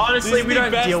 Honestly, This is we the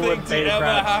don't best deal thing with to beta ever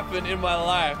crabs. happen in my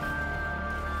life.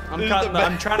 I'm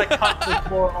trying to cut the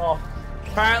claw off.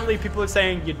 Apparently, people are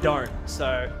saying you don't.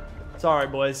 So, sorry,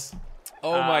 boys.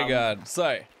 Oh my god.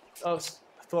 So, Oh, I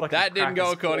thought I could that didn't crack go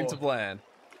his according claw. to plan.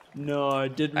 No,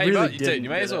 it didn't. Hey, Really dude, didn't. you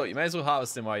may as did well it?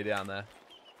 harvest him while you're down there.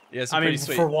 Yeah, it's I mean, pretty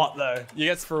sweet. for what though? You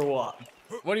get For what?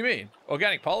 What do you mean?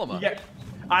 Organic polymer. Yeah.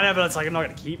 I know, but it's like I'm not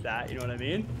gonna keep that. You know what I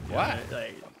mean? Why? You know,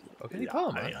 like, Organic yeah,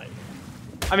 polymer.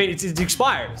 I mean, it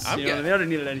expires. I'm You know what I good. mean? I don't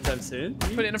need it anytime soon.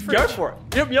 Put it in a Go fridge. for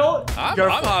it. Yep, yo. I'm Go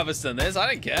for it. harvesting this. I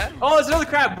don't care. Oh, there's another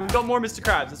crab. We've got more Mr.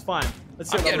 Krabs. It's fine. Let's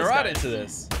see I'm what getting level right this into guy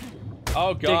this.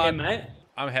 Oh is. Dig god. in, mate.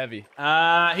 I'm heavy.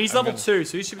 He's level gonna- 2,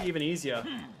 so he should be even easier.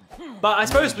 But I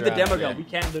suppose with the drown, demo yeah. gun, we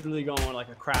can literally go on like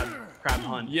a crab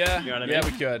hunt. Yeah, You know what I mean? yeah,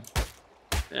 we could.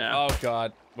 Yeah. Oh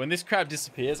god. When this crab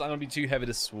disappears, I'm gonna be too heavy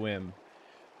to swim.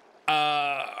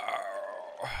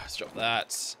 Let's drop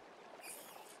that.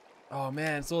 Oh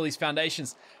man, it's all these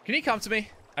foundations. Can you come to me?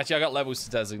 Actually, I got levels to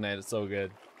designate. It's all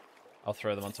good. I'll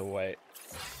throw them onto weight.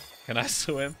 Can I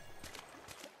swim?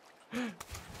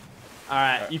 All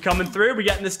right, you coming through? We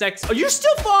getting this next. Oh, you're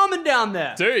still farming down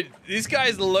there. Dude, this guy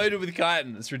is loaded with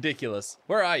chitin. It's ridiculous.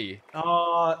 Where are you?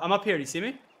 I'm up here. Do you see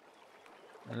me?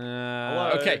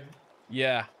 Okay.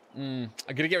 Yeah. I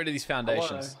gotta get rid of these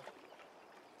foundations.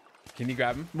 Can you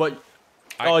grab them? What?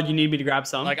 Oh, you need me to grab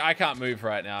some? Like, I can't move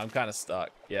right now. I'm kind of stuck.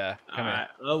 Yeah. Come here.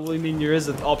 Well, I mean, there is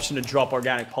an option to drop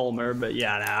organic polymer, but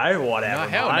yeah, no, whatever. No,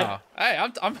 hell no. Hey,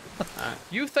 I'm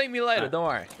you thank me later. Don't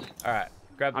worry. All right.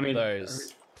 Grab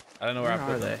those. I don't know where I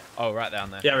put them. Oh, right down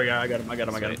there. Yeah, we go. I got them.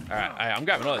 All right. I'm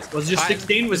grabbing all this. Was it just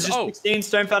 16? Was it just 16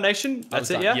 stone foundation?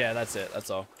 That's it, yeah? Yeah, that's it. That's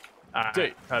all. All right.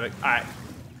 Dude. Perfect. All right.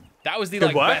 That was the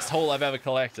best haul I've ever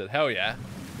collected. Hell yeah.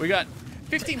 We got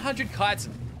 1,500 kites.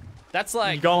 That's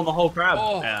like going the whole crab.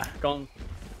 Oh, yeah, gone.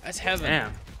 That's heaven.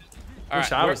 Damn. All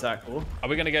right, I was that cool. Are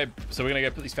we gonna go? So we're gonna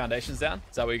go put these foundations down?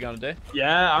 Is that what you're gonna do?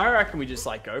 Yeah, I reckon we just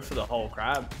like go for the whole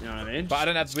crab. You know what I mean? But I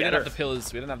don't have. We don't have the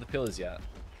pillars. We don't have the pillars yet.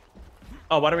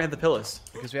 Oh, why don't we have the pillars?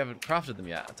 Because we haven't crafted them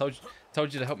yet. I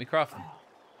told you to help me craft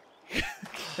them.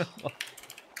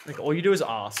 Like all you do is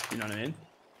ask. You know what I mean?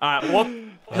 All right, what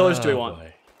pillars do we want?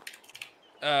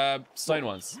 Boy. Stone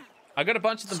ones. I got a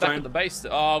bunch of them back at the base.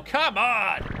 Oh, come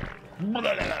on!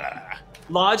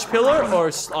 Large pillar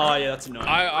or oh yeah, that's annoying.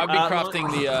 I've been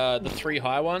crafting the 3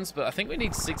 high ones, but I think we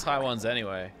need 6 high ones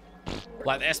anyway.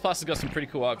 Like the S Plus has got some pretty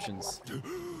cool options.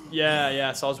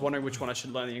 Yeah. So I was wondering which one I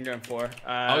should learn the ingram for.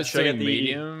 I was doing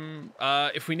medium.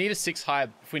 If we need a 6 high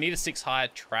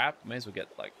trap, may as well get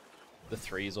like the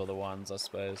 3s or the 1s, I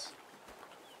suppose.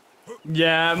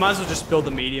 Yeah, might as well just build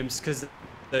the mediums because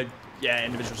the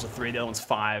individuals are 3, the other one's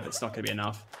 5. It's not gonna be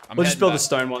enough. We'll just build the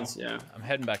stone ones. Yeah. I'm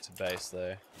heading back to base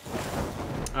though.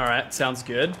 All right, sounds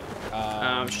good.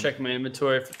 Just checking my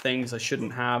inventory for things I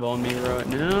shouldn't have on me right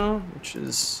now, which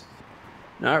is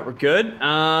no, we're good.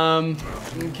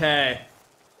 Okay.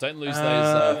 Don't lose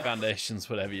those foundations,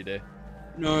 whatever you do.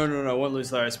 No, won't lose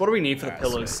those. What do we need for the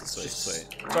pillars?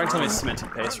 Sweet. Don't tell me it's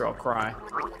cemented paste or I'll cry.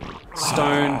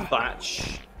 Stone,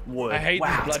 thatch, wood. I hate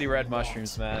these bloody red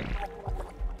mushrooms, man.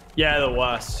 Yeah, the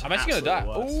worst. I'm actually gonna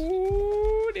die.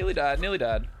 Ooh, nearly died.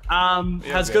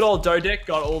 Has good old Dodek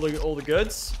got all the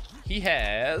goods? He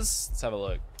has. Let's have a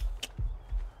look.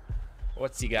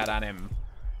 What's he got on him?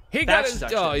 He got his,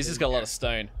 oh, he's just got a lot of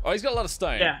stone. Oh, he's got a lot of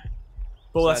stone. Yeah.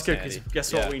 Well, that's good because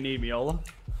guess what we need, Miola?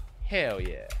 Hell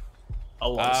yeah. A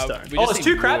lot of stone. Oh, there's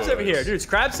 2 crabs over here, dude. It's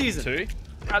crab season. 2?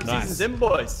 Crab season's in,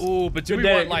 boys. Ooh, but do we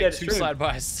want like 2 side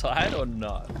by side or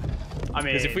not? I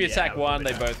mean, because if we attack one,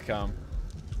 they both come.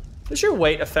 Does your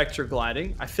weight affect your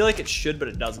gliding? I feel like it should, but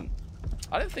it doesn't.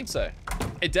 I don't think so.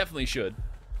 It definitely should.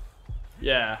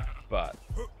 Yeah. But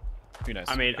who knows?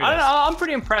 I mean, I don't know. I'm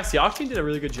pretty impressed. The ARK team did a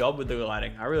really good job with the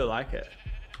gliding. I really like it.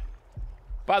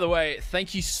 By the way,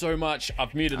 thank you so much.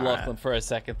 I've muted Lachlan for a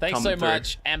second. Thanks so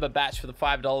much, Amber Batch, for the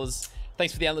 $5.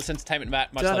 Thanks for the endless entertainment,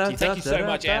 Matt. Much love to you. Thank you so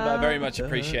much, Amber. Very much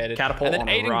appreciated. Catapult and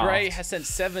then on Aiden Gray has sent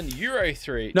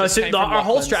 €7. No, so our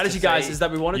whole strategy, guys, is that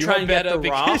we want to try and get the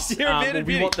raft.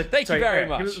 We want the, thank you very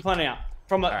much. Here's the planning out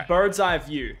from a bird's eye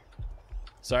view.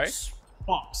 Sorry?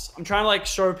 Box. I'm trying to like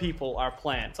show people our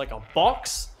plan. It's like a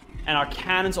box and our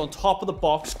cannons on top of the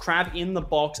box, crab in the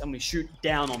box, and we shoot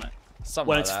down on it. Something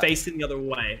when like it's that. facing the other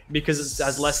way because it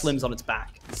has less limbs on its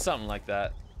back. Something like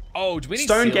that. Oh, do we need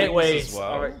stone ceilings gateways as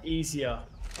well? Are easier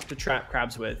to trap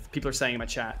crabs with. People are saying in my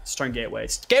chat, stone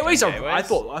gateways. Gateways are. I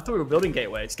thought we were building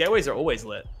gateways. Gateways are always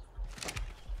lit.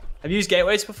 Have you used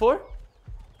gateways before?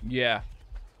 Yeah.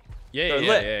 Yeah.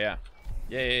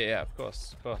 Of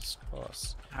course.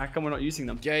 How come we're not using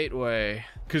them? Gateway,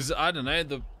 because I don't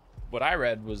know. What I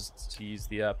read was to use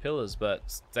the pillars, but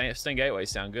stone gateways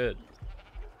sound good.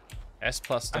 S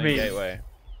plus stone gateway.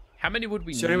 How many would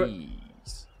we need?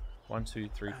 1, 2,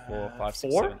 3, 4, 5,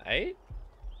 6, 7, 8.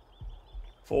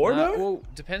 4? No. Well,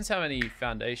 depends how many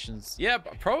foundations. Yeah,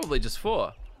 probably just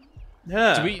 4.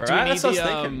 Yeah. Do we need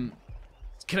the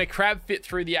Can a crab fit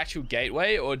through the actual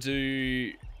gateway, or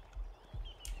do?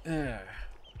 Can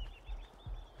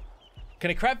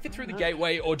a crab fit through the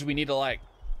gateway, or do we need to like?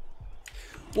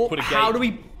 Well, how do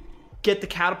we get the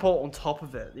catapult on top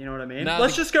of it? You know what I mean? No,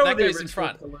 let's just go with goes in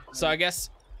front. So I guess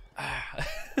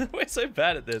we're so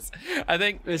bad at this. I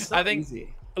think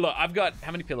easy. Look, I've got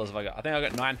how many pillars have I got? I think I've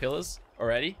got 9 pillars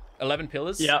already. 11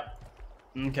 pillars. Yep.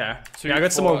 Okay. I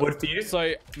got some more wood for you.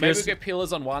 So maybe we get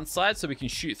pillars on one side so we can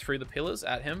shoot through the pillars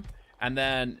at him, and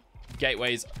then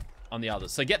gateways on the other.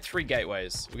 So get 3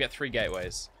 gateways. We'll get 3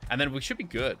 gateways, and then we should be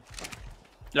good.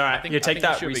 All right. You take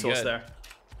that resource there.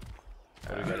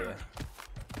 What do we got here?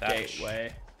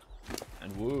 Gateway.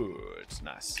 And wood.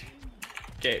 Nice.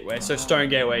 Gateway. So stone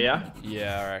gateway, yeah?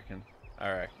 Yeah, I reckon.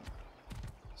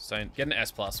 Stone. Get an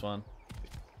S plus one.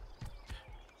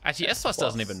 Actually, S plus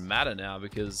doesn't even matter now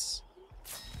because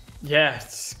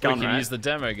it's gun, we can use the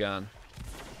demo gun.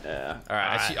 Yeah. All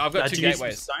right. Actually, I've got 2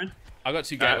 gateways. I've got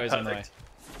 2 gateways on the way.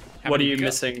 What are you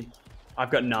missing? I've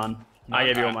got none. No, I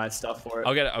gave you all my stuff for it.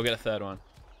 I'll get a third one.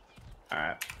 All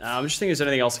right. I'm just thinking if there's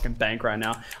anything else I can bank right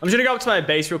now. I'm just gonna go up to my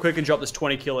base real quick and drop this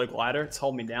 20-kilo glider. It's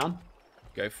holding me down.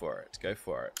 Go for it. Go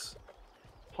for it.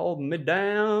 Holding me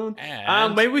down.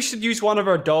 And maybe we should use one of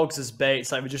our dogs as bait.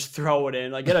 So we just throw it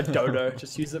in. Like get a dodo.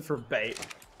 Just use it for bait.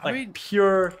 Like I mean,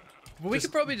 pure. Well, we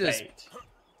could probably just. Bait.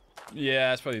 Yeah,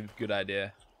 that's probably a good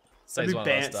idea. Saves one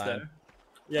last time.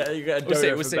 Yeah, you got a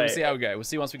dodo We'll see how we go. We'll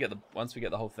see once we get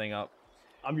the whole thing up.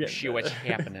 I'm getting see what's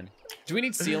happening. Do we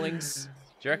need ceilings?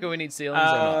 Do you reckon we need ceilings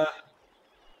or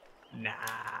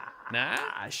not?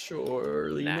 Nah.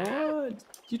 Surely not. Do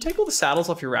you take all the saddles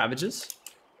off your Ravagers?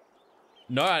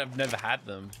 No, I've never had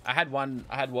them. I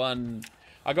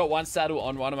got one saddle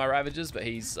on one of my Ravagers, but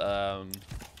he's no,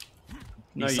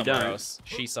 you somewhere don't. else.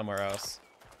 She's somewhere else.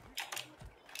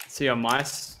 See on my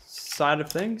side of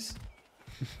things?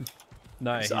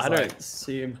 No, so I don't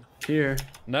see him here.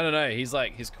 No. He's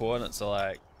like, his coordinates are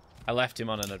like, I left him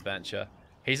on an adventure.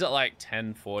 He's at like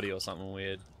 1040 or something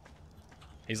weird.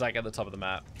 He's like at the top of the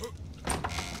map.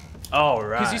 Oh,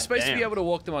 right. Because you're supposed to be able to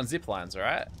walk them on zip lines,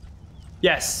 right?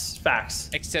 Yes, facts.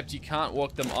 Except you can't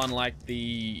walk them on like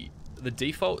the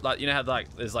default, like you know how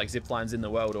like there's like zip lines in the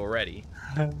world already.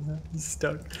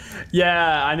 Stuck.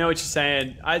 Yeah, I know what you're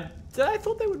saying. I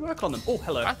thought they would work on them. Oh,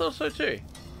 hello. I thought so too.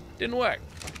 Didn't work.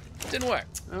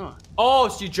 Oh,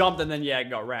 so you jumped and then it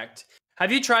got wrecked.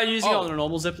 Have you tried using it on a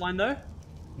normal zip line though?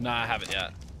 No, I haven't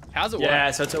yet. How's it work? Yeah,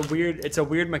 so it's a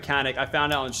weird mechanic. I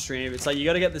found out on stream. It's like you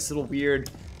got to get this little weird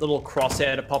little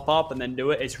crosshair to pop up and then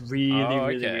do it. It's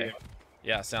really weird.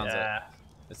 Yeah, sounds it.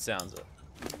 It sounds it.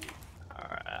 All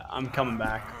right, I'm coming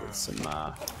back with some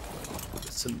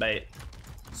bait.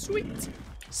 Sweet.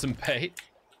 Some bait,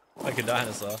 like a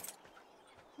dinosaur.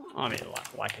 I mean,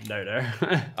 like a dodo.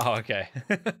 Oh, okay.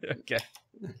 Okay.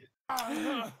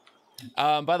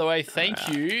 By the way, thank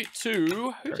you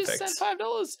to who just sent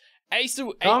 $5.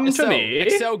 Come to me,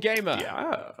 Excel Gamer.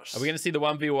 Yes. Are we gonna see the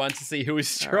 1v1 to see who is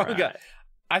stronger? Right.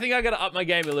 I think I gotta up my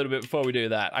game a little bit before we do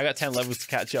that. I got 10 levels to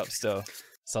catch up still.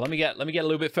 So let me get a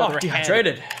little bit further ahead.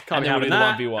 Dehydrated. Can't be having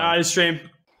that. The 1v1. All right, stream.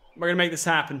 We're gonna make this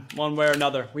happen one way or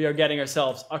another. We are getting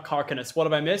ourselves a KARIKINOS. What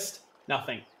have I missed?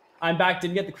 Nothing. I'm back.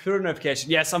 Didn't get the Twitter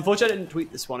notification. Yes, unfortunately, I didn't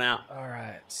tweet this one out. All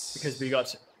right. Because we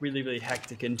got really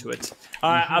hectic into it.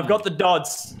 All right, I've got the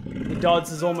Dodds. The Dodds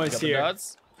is almost here.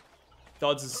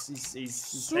 Dodds is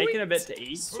he's taking a bit to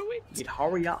eat. Sweet. You'd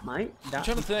hurry up, mate. I'm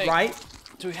trying to think. Right.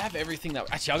 Do we have everything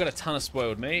that... Actually, I got a ton of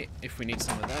spoiled meat if we need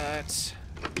some of that.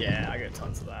 Yeah, I got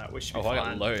tons of that. We should be fine. I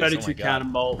got loads. 32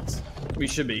 cannon bolts. We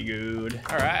should be good.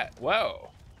 All right.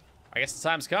 Whoa. I guess the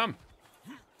time's come.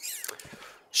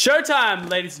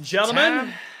 Showtime, ladies and gentlemen.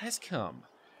 Time has come.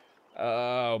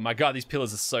 Oh my god, these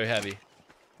pillars are so heavy.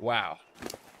 Wow.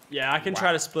 Yeah, I can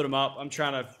try to split them up. I'm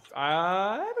trying to...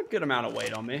 I have a good amount of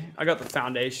weight on me. I got the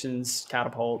foundations,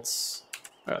 catapults.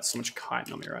 I got so much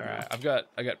chitin on me right now.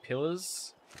 I got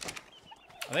pillars.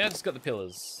 I think I just got the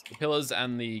pillars. The pillars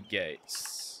and the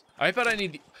gates. I hope I don't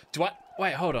need the...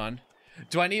 Wait, hold on.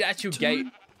 Do I need actual gate...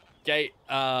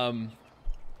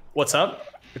 What's up?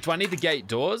 Do I need the gate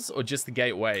doors or just the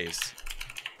gateways?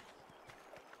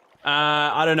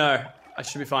 I don't know. I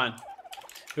should be fine.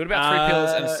 What about 3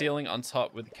 pillars and a ceiling on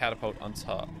top with the catapult on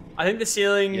top? I think the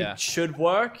ceiling should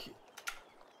work.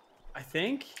 I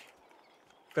think.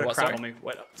 Got a crab on me.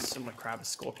 Wait, I'm gonna grab a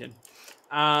scorpion.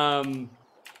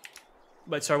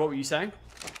 Wait, sorry, what were you saying?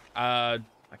 I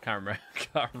can't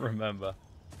remember.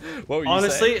 What were you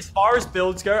Honestly, saying? as far as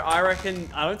builds go, I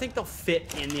don't think they'll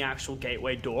fit in the actual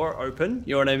gateway door open.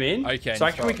 You know what I mean? Okay. So I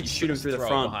reckon we can shoot them through the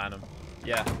front. Behind them.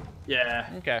 Yeah. Yeah.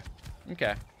 Okay.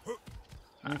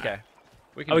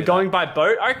 Are we going by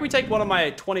boat? I reckon we take one of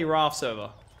my 20 rafts over.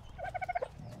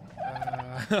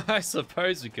 I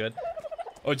suppose we could.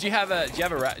 Or do you have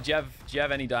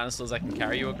any dinosaurs I can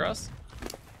carry you across?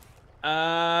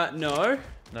 No.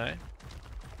 No.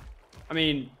 I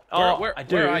mean, where I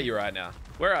do. Where are you right now?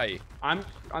 Where are you? I'm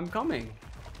coming.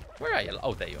 Where are you?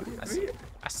 Oh, there you are.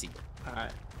 I see. All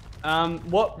right.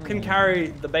 What can carry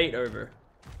the bait over?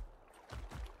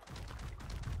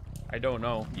 I don't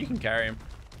know. You can carry him.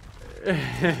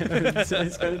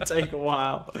 It's gonna take a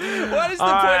while. What is the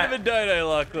point of a dodo,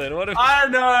 Lachlan? I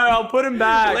don't know. I'll put him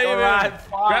back. All right,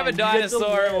 fine. Grab a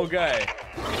dinosaur and we'll go.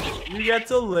 You get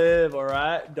to live, all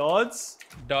right, Dodds.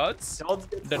 Dodds. Dodds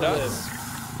get to Dodds. live.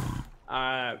 All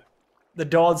right, the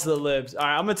Dodds that lives. All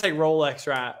right, I'm gonna take Rolex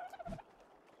rat.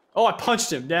 Oh, I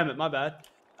punched him. Damn it, my bad.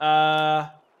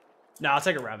 No, I'll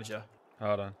take a Ravager.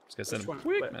 Hold on. Let's go send him a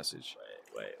quick message.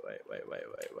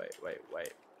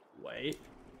 Wait.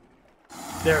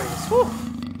 There he is. Whew.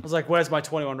 I was like, where's my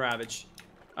 21 Ravage?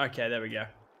 Okay, there we go.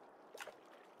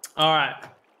 All right.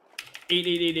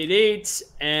 Eat,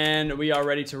 and we are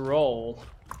ready to roll.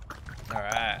 All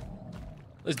right.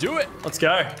 Let's do it. Let's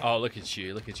go. Oh, look at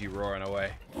you roaring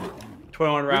away.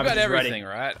 21 We've rounds. got everything,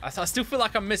 ready. right? I still feel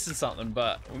like I'm missing something,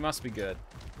 but we must be good.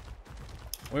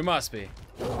 We must be.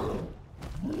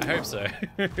 I hope so.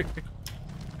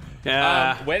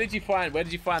 Yeah. Where did you find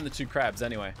the 2 crabs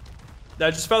anyway? I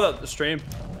just fell out the stream.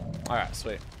 All right,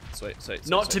 sweet.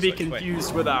 Not to be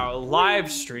confused with our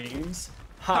live streams.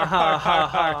 Ha ha ha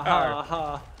ha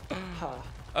ha ha.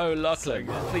 Oh, Lachlan,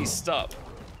 please stop.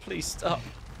 Please stop.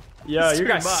 Yo, It's your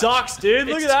too guy much. sucks, dude.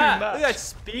 Look It's at that. too Look at much. that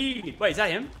speed. Wait, is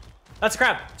that him? That's a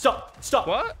crab. Stop.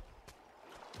 What?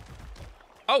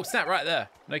 Oh, snap right there.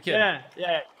 No kidding.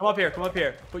 Yeah. Come up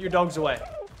here. Put your dogs away.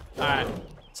 All right.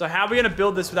 So how are we gonna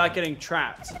build this without getting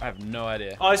trapped? I have no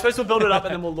idea. Oh, I suppose we'll build it up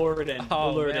and then we'll lure it in. Oh,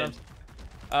 We'll lure it man.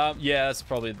 in. Yeah, that's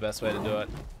probably the best way to do it.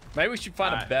 Maybe we should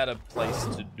find a Alright. better place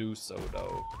to do so,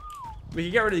 though. We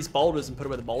can get rid of these boulders and put it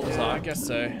where the boulders Yeah, are. I guess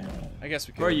so. I guess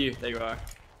we could. Where are you? There you are.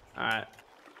 All right.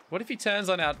 What if he turns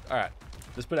on our... Alright,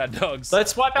 let's put our dogs.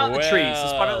 Let's wipe out the trees.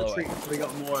 Let's wipe out well the trees. We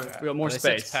got more Are they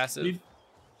set to space. passive?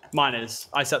 Mine is.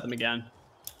 I set them again.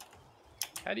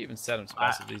 How do you even set them to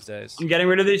passive these days? I'm getting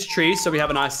rid of these trees so we have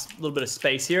a nice little bit of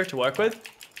space here to work with.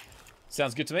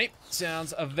 Sounds good to me.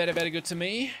 Sounds very, very good to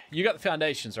me. You got the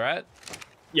foundations, right?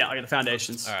 Yeah, I got the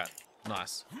foundations. Alright,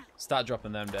 nice. Start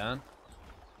dropping them down.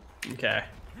 Okay.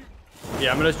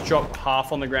 Yeah, I'm gonna drop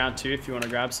half on the ground too if you want to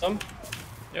grab some.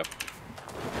 Yep.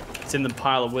 It's in the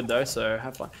pile of wood though, so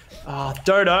have fun. Oh,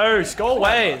 dodos, go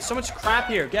away. There's so much crap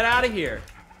here. Get out of here.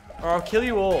 Or I'll kill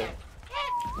you all.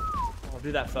 I'll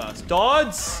do that first.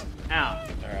 Dodds! Out.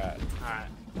 Alright. Alright.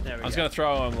 There we go. I was gonna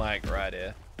throw him like right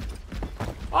here.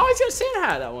 Oh, he's got a Santa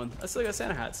hat, that one. I still got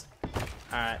Santa hats.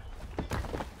 Alright.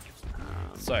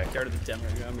 So, Get rid of the demo.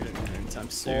 I'm gonna do it anytime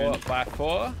soon. 4 by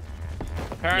 4.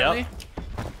 Apparently.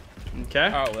 Okay.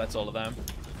 Oh, well, that's all of them.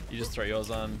 You just throw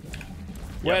yours on.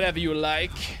 Yep. Whatever you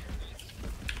like.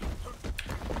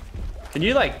 Can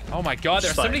you like... Oh my god, there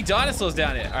are Just so like- many dinosaurs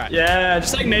down here. Alright. Yeah,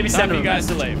 just like maybe Time send for you them a guys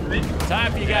to leave. message.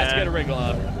 Time for you guys to Yeah. get a wriggle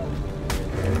on.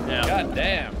 Yeah. God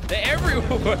damn. They're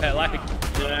everywhere. Like,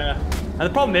 Yeah. And the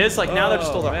problem is, like, now they're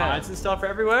just all their man. hides and stuff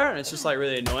everywhere, and it's just like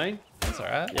really annoying. that's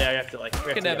alright. Yeah, you have to like.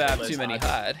 You can never have too many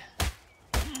hide.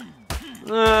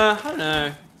 I don't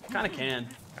know. Kind of can.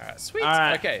 Alright, sweet.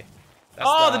 Alright. Okay. That's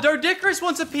Oh, the Dodicarus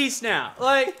wants a piece now.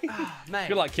 Like, man.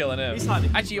 Good luck killing him. He's hiding.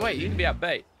 Actually, wait, you can be out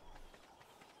bait.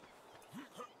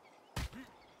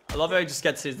 I love how he just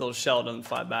gets his little shell and doesn't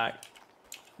fight back.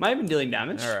 Am I even dealing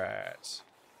damage? Alright.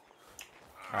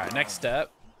 Alright, next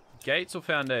step. Gates or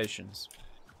foundations?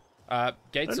 I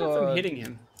Gates don't know if or I'm hitting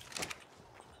him.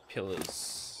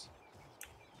 pillars?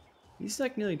 He's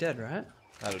like nearly dead, right?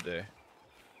 That'll do.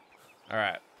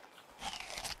 Alright.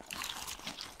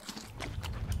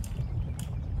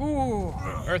 Ooh,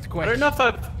 earthquake. I don't know if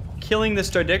I'm killing this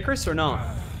Dodicarus or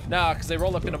not. Nah, because they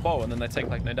roll up in a bowl and then they take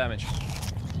like no damage.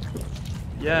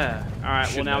 Yeah. All right. Well,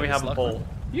 Should now know we this, have a Lachlan. ball.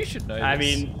 You should know I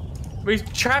this. mean,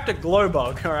 we've trapped a glow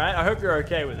bug. All right. I hope you're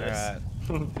okay with this.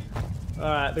 Alright. All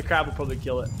right. The crab will probably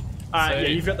kill it. All right. So- Yeah,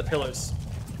 you've got the pillars.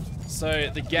 So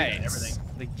the gates. everything.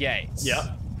 The gates. Yep.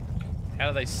 How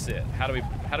do they sit? How do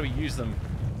we use them?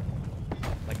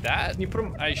 Like that? Can you put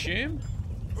them? I assume.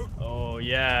 Oh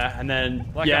yeah, and then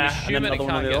Like yeah, I'm and assuming then it another one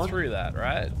on can't the get other one. through that,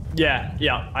 right? Yeah,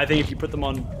 yeah. I think if you put them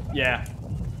on, yeah.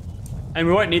 And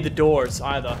we won't need the doors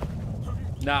either.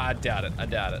 Nah, I doubt it. I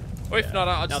doubt it. Or if not,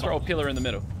 I'll just Now throw a pillar in the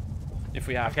middle. If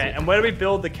we have Okay. to. And where do we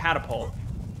build the catapult?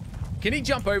 Can he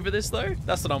jump over this though?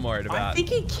 That's what I'm worried about. I think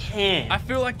he can. I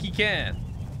feel like he can.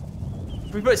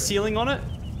 Can we put a ceiling on it?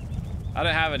 I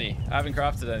don't have any. I haven't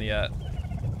crafted any yet.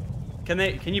 Can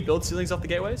they? Can you build ceilings off the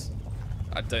gateways?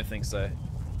 I don't think so.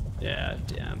 Yeah.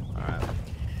 Damn. All right.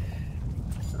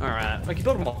 All right. I can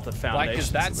build them off the Like,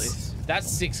 foundations cause at least. that's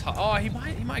 6 high. Oh,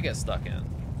 he might get stuck in.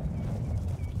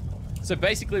 So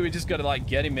basically, we just got to like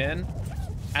get him in,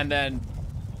 and then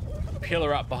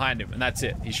pillar up behind him, and that's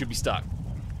it. He should be stuck.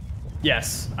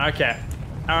 Yes. Okay.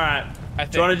 All right. I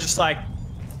Do you want think. to just like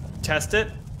test it?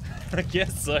 I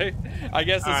guess so. I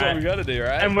guess that's Alright. what we got to do,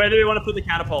 right? And where do we want to put the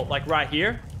catapult? Like right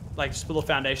here? Like just put a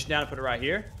foundation down and put it right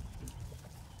here?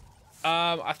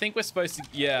 I think we're supposed to.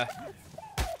 Yeah.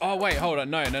 Oh wait, hold on.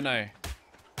 No. We're So meant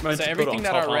to put it everything on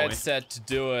that top, I aren't read we? said to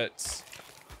do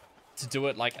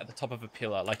it like at the top of a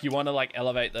pillar. Like you want to like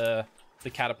elevate the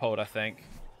catapult, I think.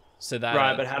 So that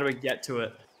Right, but how do we get to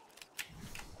it?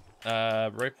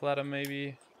 rope ladder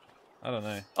maybe. I don't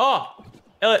know. Oh,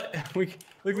 Elliot, we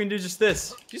can do just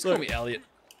this. Just Look. call me Elliot.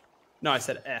 No, I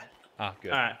said eh. Ah,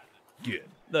 good. All right, Good.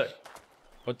 look.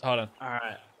 Hold on. All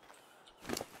right.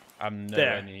 I'm There.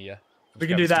 nowhere near you. We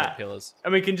can do that. Pillars.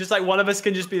 And we can just like, one of us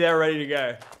can just be there ready to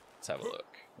go. Let's have a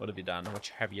look. What have you done? What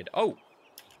have you done? Oh.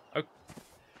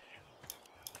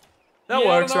 That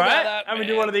works, right? And we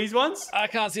do one of these ones? I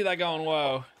can't see that going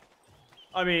well.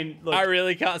 I mean, look. I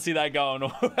really can't see that going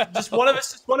well. Just one of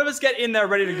us get in there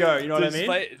ready to go. You know what I mean?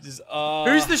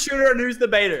 Who's the shooter and who's the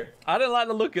baiter? I don't like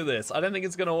the look of this. I don't think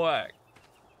it's going to work.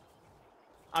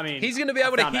 I mean, he's going to be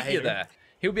able to hit you there.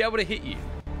 He'll be able to hit you.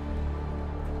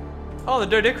 Oh, the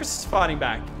Dodicrus is fighting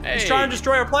back. Hey. He's trying to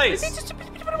destroy our place.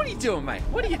 What are you doing, mate?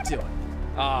 What are you doing?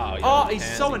 Oh, he's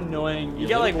so annoying. You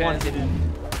get like one hit in.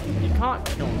 You can't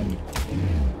kill him.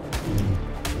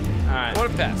 Alright.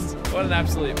 What a pest. What an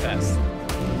absolute pest.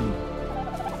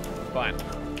 Fine.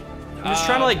 I'm just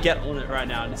trying to like get on it right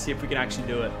now to see if we can actually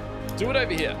do it. Do it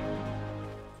over here.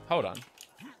 Hold on.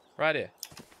 Right here.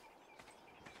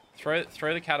 Throw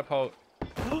the catapult.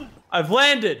 I've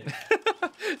landed.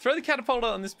 Throw the catapult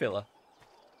on this pillar.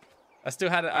 I still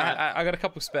had it. I got a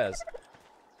couple spares.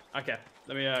 Okay.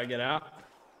 Let me get out.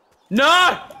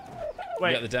 No!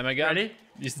 Wait. You got the demo gun? Ready?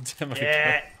 Use the demo gun.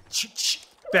 Yeah.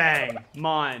 Bang.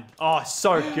 Mine. Oh,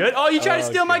 so good. Oh, you trying to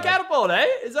steal my catapult, eh?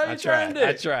 Is that what you're trying to do?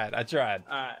 I tried.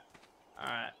 Alright.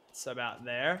 Alright. It's about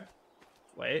there.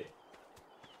 Wait.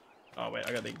 Oh, wait.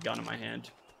 I got the gun in my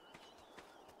hand.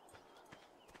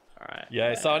 Alright.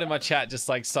 Yeah, someone in my chat just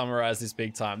like summarized this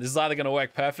big time. This is either going to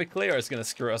work perfectly or it's going to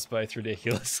screw us both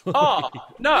ridiculously. Oh,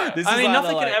 no. I mean,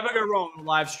 nothing could ever go wrong on a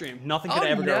live stream. Nothing could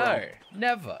ever go wrong.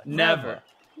 Never.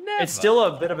 It's still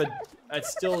a bit of a... It's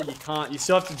still, you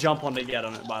still have to jump on to get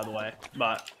on it, by the way.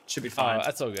 But it should be fine. Oh,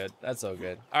 that's all good.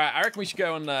 All right, I reckon we should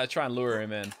go and try and lure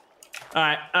him in. All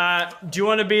right, do you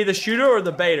want to be the shooter or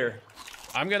the baiter?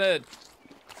 I'm going to...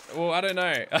 Well, I don't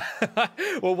know.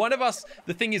 Well, one of us...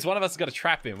 The thing is, one of us has got to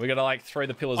trap him. We're going to, like, throw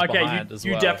the pillars behind as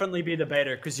well. You definitely be the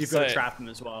baiter, because you've got to trap him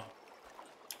as well.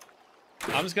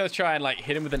 I'm just going to try and, like,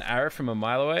 hit him with an arrow from a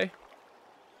mile away.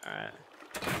 All right.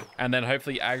 And then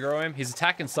hopefully aggro him. He's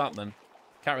attacking something.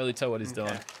 Can't really tell what he's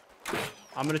doing.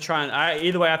 I'm going to try and...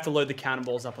 either way, I have to load the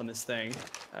cannonballs up on this thing.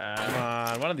 Come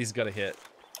on. One of these got to hit.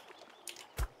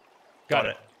 Got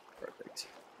it. Perfect.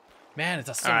 Man, it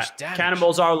does so much damage.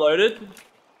 Cannonballs are loaded.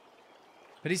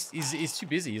 But he's too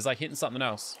busy. He's like hitting something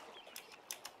else.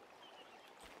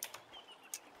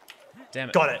 Damn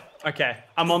it. Got it. Okay.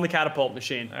 I'm on the catapult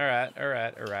machine. All right.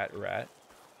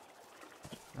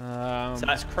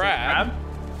 That's crab.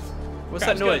 What's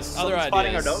that noise? Other ideas.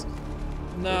 Fighting our dog?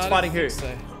 No, it's fighting who?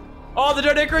 So. Oh, the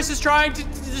Dodicrus is trying to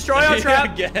destroy our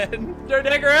trap. Again.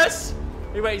 Dodicrus!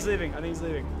 Wait, he's leaving. I think he's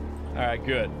leaving. All right,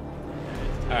 good.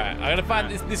 All right, I gotta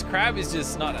find this crab is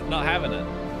just not having it.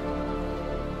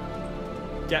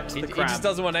 Get to the crab. He just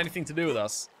doesn't want anything to do with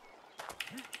us.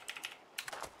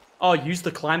 Oh, use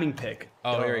the climbing pick.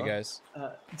 Oh, here he goes.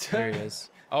 Here he is.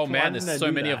 Oh man, there's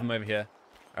so many of them over here.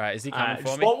 All right, is he coming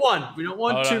for me? We want one. We don't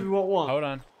want two. We want one. Hold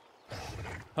on.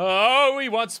 Oh, he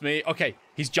wants me. Okay,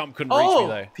 his jump couldn't reach me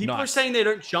though. People are saying they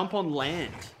don't jump on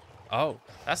land. Oh,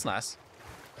 that's nice.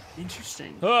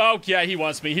 Interesting. Oh, yeah, he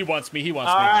wants me. All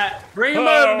right, bring him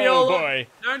over, Mule. Boy.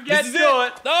 Don't get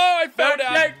caught. No, I fell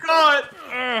down. Don't get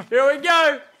caught. Here we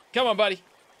go. Come on, buddy.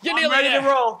 You're nearly ready to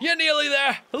roll. You're nearly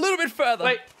there. A little bit further.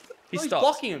 Wait, he's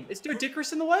blocking him. Is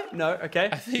Dodicrus in the way? No. Okay.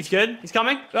 I think he's good. He's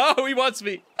coming. Oh, he wants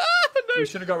me. Ah, no. We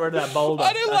should have got rid of that boulder.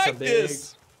 I don't like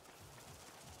this.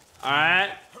 All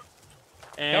right.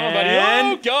 Come on, buddy.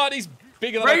 Oh God, he's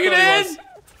bigger than I thought he was.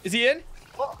 Is he in?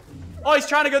 Oh, he's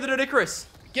trying to go to the Dodicrus.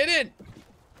 Get in.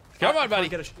 Come on, buddy.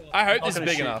 I hope this is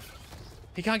big enough.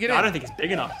 He can't get in. I don't think it's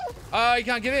big enough. He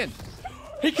can't get in.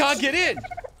 He can't get in.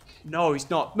 No, he's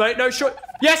not. Mate, no, short.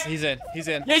 Yes. He's in. He's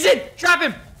in. Yeah, he's in. Trap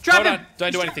him. Trap him.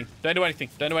 Don't do anything. Don't do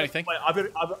anything. Wait, I've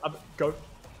go.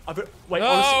 Wait,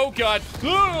 oh, God.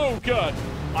 Oh, God.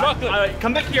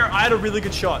 Come back here. I had a really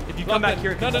good shot. If you come back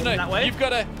here, no. That way. You've got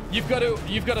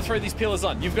to throw these pillars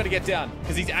on. You've got to get down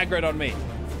because he's aggroed on me.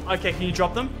 Okay, can you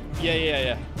drop them?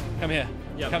 Yeah. Come here.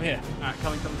 Yep. Come here. All right,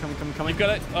 coming. You've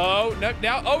got it. Oh, no,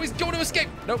 now. Oh, he's going to escape.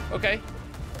 Nope, okay.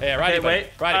 Yeah, right. Okay, wait.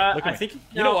 Right. Look at I think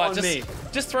you know what?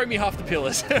 Just throw me half the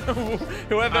pillars.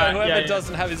 whoever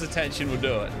doesn't have his attention will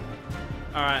do it.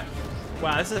 All right.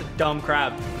 Wow, this is a dumb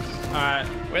crab. All right.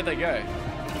 Where'd they go?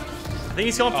 I think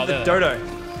he's going for the dodo.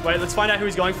 Wait, let's find out who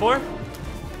he's going for.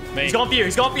 Me. He's going for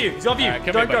you. Don't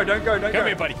go. Don't go,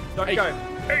 buddy. Don't go.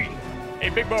 Hey,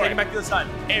 big boy. Take him back to the side.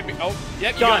 Hey,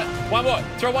 yep, you got it. One more.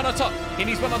 Throw one on top. He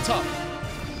needs one on top.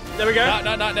 There we go.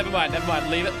 No, never mind.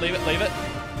 Leave it.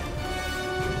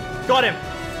 Got him.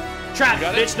 Trap,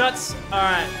 bitch nuts. All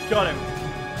right, got him.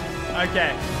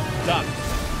 Okay. Done.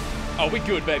 Oh, we're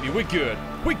good, baby. We're good.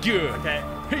 Okay.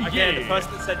 Okay, the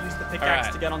person that said use the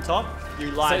pickaxe to get on top,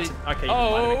 you lied. Okay.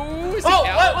 Oh,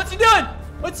 what? What's he doing?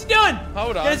 What's he doing?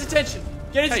 Hold on. Get his attention.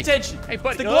 Get his attention. Hey,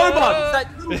 buddy. It's the glow bug.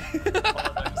 Is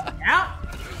that out?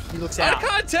 He looks out. I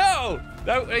can't tell.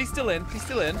 No, he's still in. He's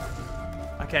still in.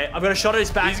 Okay, I've got a shot at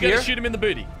his back He's here. gonna shoot him in the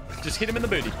booty. Just hit him in the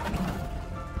booty.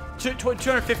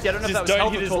 250. I don't know if that was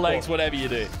don't hit his legs, whatever you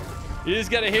do. You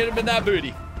just gotta hit him in that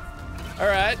booty. All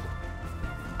right.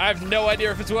 I have no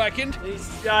idea if it's working.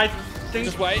 I think.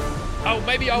 Just wait. Oh,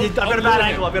 maybe I've got a bad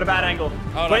angle. I've got a bad angle.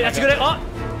 Wait, that's a good. Oh.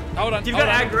 Hold on. You've got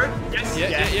aggro. Yes.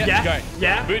 Yeah. Go.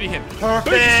 Yeah. Booty him.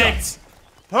 Perfect.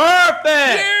 Perfect.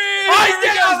 Yeah.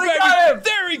 Oh, we got him.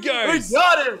 There he goes. We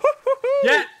got him.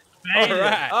 Yeah.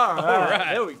 All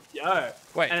right. There we go.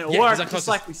 Wait. And it worked just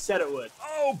like we said it would.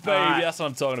 Oh, baby. That's what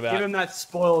I'm talking about. Give him that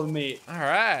spoiled meat. All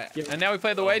right. And now we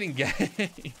play the waiting game.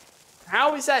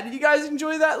 How is that? Did you guys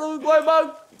enjoy that little glow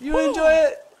bug? You enjoy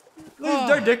it?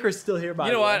 Dark Dicker's still here, by the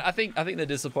way. You know what? I think they're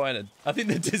disappointed. I think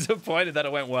they're disappointed that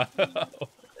it went well.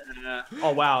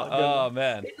 Oh wow. Oh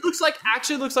man. It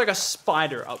actually looks like a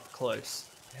spider up close.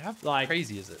 How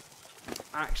crazy is it?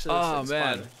 Actually. Oh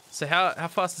man. So how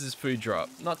fast does this food drop?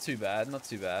 Not too bad. Not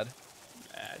too bad.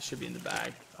 It should be in the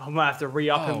bag. I'm gonna have to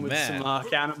re-up him with some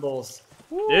cannonballs.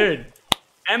 Woo. Dude.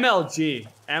 MLG.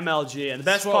 And the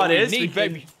best part is we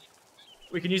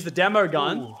can use the demo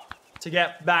gun to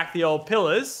get back the old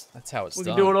pillars. That's how it's done.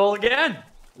 We can do it all again.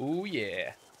 Oh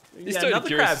yeah. This another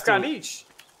crab each.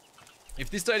 If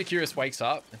this Dodicurus wakes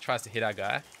up and tries to hit our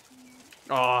guy.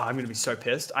 Oh, I'm gonna be so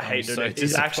pissed. I hate it.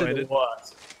 He's actually the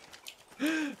worst.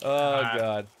 Oh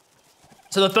god.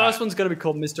 So the first one's gonna be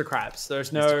called Mr. Krabs.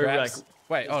 There's no like.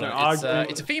 Wait, hold on.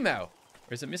 It's a female,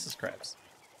 or is it Mrs. Krabs?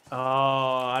 Oh,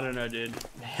 I don't know, dude.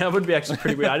 That would be actually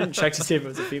pretty weird. I didn't check to see if it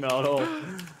was a female at all.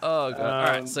 Oh god. All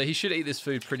right, so he should eat this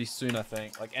food pretty soon, I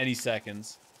think. Like any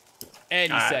seconds.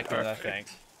 Any second, I think.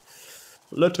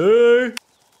 Letty.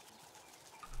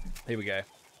 Here we go.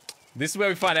 This is where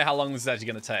we find out how long this is actually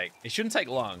going to take. It shouldn't take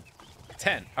long.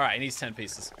 10. All right, he needs 10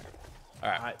 pieces. All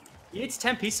right. He needs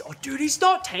 10 pieces. Oh, dude, he's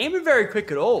not taming very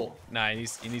quick at all. No, he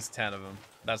needs 10 of them.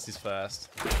 That's his first.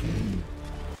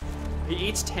 He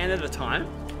eats 10 at a time?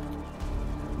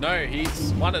 No, he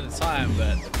eats one at a time,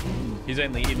 but he's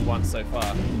only eaten one so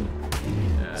far.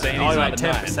 So he needs like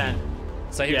 10%.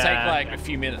 So he'll take like a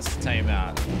few minutes to tame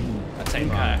out.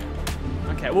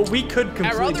 Okay, well, we could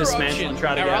completely dismantle and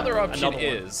try to get Our other option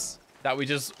is that we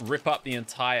just rip up the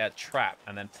entire trap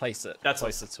and then place it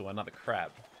closer to another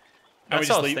crab. And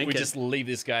we just leave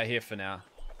this guy here for now.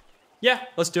 Yeah,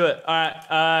 let's do it. All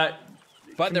right.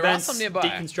 But there are some nearby.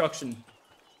 Deconstruction.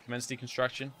 Commence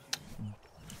deconstruction.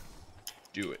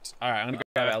 Do it. All right, I'm gonna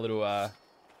grab our little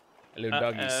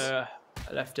doggies. I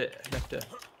left it.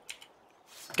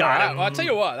 Well, I'll tell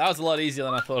you what, that was a lot easier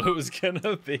than I thought it was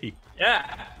gonna be.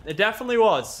 Yeah, it definitely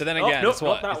was. But then again, it's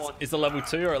what? It's a level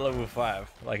 2 or a level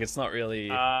 5? Like, it's not really.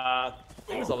 It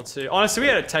was level 2. Honestly, we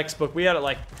had a textbook. We had it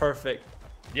like perfect.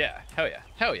 Yeah, hell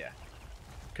yeah.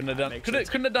 Couldn't have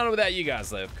done it without you guys,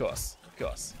 though. Of course.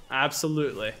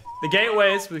 Absolutely. The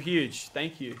gateways were huge.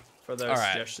 Thank you for those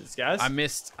suggestions, guys. I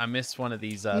missed one of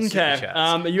these super chats.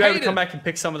 Are you able to come back and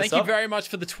pick some of this up? Thank you very much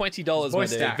for the $20, my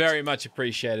dude. Very much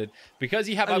appreciated. Because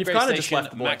you have Aberration,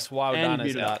 Max Wildan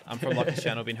is out. I'm from Lucky's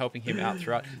channel. Been helping him out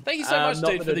throughout. Thank you so much,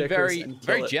 dude, for the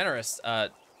very generous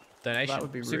donation. That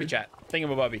would be rude. Super chat.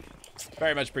 Thingamabobby.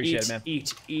 Very much appreciated, man.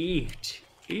 Eat.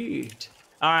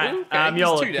 All right,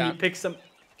 Yola, can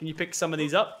you pick some of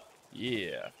these up?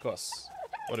 Yeah, of course.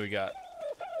 What do we got?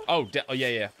 Oh,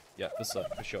 yeah. Yeah, this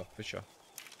for sure.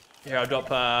 Here, I'll drop.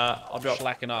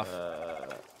 Slacking off.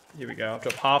 Here we go. I'll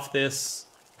drop half this.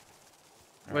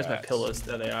 Where's my pillars?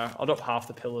 There they are. I'll drop half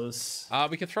the pillars.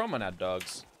 We can throw them on our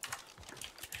dogs.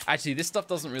 Actually, this stuff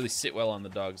doesn't really sit well on the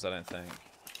dogs, I don't think.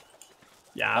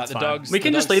 Yeah, that's fine. Dogs. We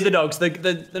can just leave the dogs.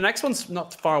 The next one's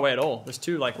not far away at all. There's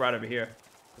two like right over here.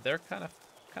 But they're kind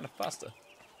of faster.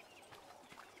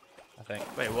 I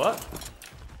think. Wait, what?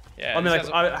 Yeah. I mean, like,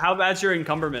 how bad's your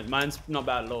encumberment? Mine's not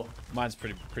bad at all. Mine's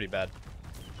pretty bad.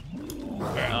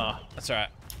 That's all right.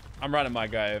 I'm running my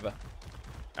guy over.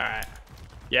 All right.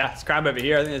 Yeah, it's crab over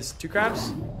here. I think there's 2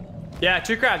 crabs. Yeah,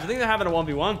 2 crabs. I think they're having a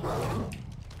 1v1.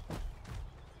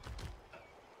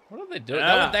 What are they doing?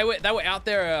 They were out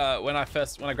there when I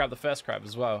grabbed the first crab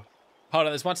as well. Hold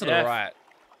on, there's one to the right.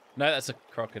 No, that's a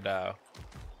crocodile.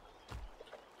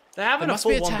 They're having a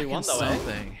full 1v1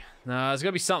 though, eh? No, there's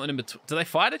gotta be something in between. Do they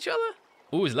fight each other?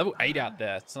 Ooh, it's level 8 out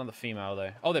there. It's another female though.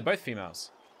 Oh, they're both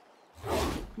females.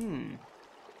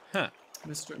 Huh.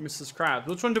 Mrs. Krabs.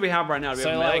 Which one do we have right now? Do we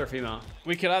have a male or female?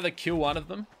 We could either kill one of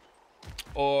them,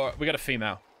 or we got a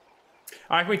female.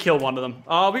 All right, can we kill one of them?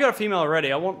 Oh, we got a female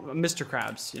already. I want Mr.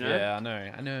 Krabs, you know? Yeah,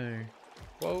 I know.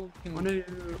 Well,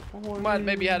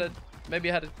 maybe had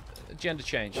a gender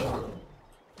change.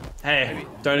 Hey,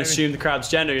 don't assume the crab's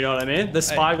gender, you know what I mean? The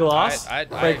spyglass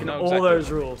breaking all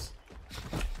those rules.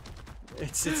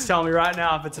 It's telling me right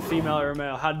now if it's a female or a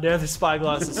male. How dare the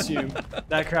spyglass assume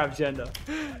that crab's gender?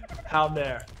 How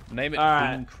dare? Name it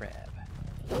Queen Crab.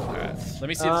 Alright, let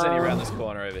me see if there's any around this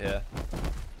corner over here.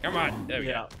 Come on, there we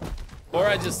go. Or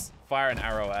I just fire an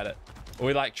arrow at it. Or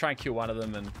we like try and kill one of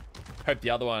them and hope the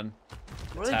other one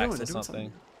attacks or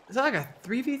something. Is that like a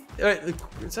 3v?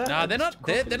 Is that nah,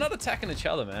 they're not attacking each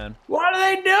other, man. What are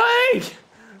they doing?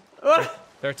 What?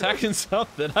 They're attacking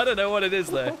something. I don't know what it is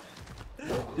though.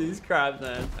 These crabs,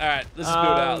 man. Alright, let's just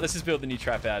build out. Let's just build the new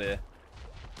trap out here.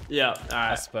 Yeah, alright.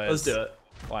 I suppose. Let's do it.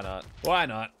 Why not? Why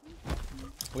not?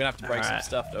 We're gonna have to break some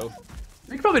stuff though.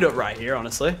 We can probably do it right here,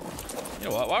 honestly. You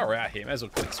know what? While we're out here, may as well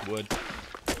collect some wood.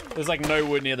 There's like no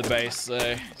wood near the base,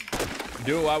 so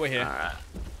do it while we're here. Alright.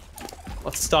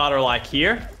 Let's start her like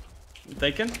here. I'm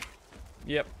thinking.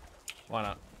 Yep. Why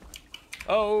not?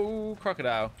 Oh,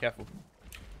 crocodile. Careful.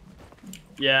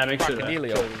 Yeah, make sure to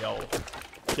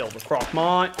kill the croc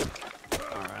mite.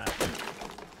 Alright.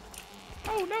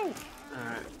 Oh no.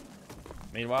 Alright.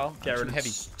 Meanwhile, get rid of heavy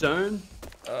stone.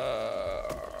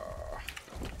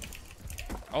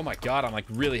 Oh my god, I'm like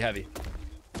really heavy.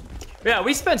 Yeah,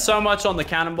 we spent so much on the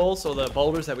cannonballs or the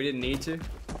boulders that we didn't need to.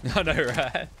 I know,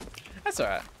 right? That's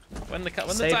alright. When the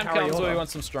time comes, we want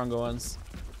some stronger ones.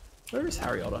 Where is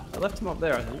Harry Otter? I left him up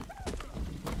there, I think.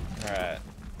 Alright.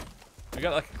 We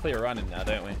got like a clear run in now,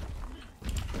 don't we?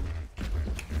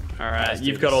 Alright,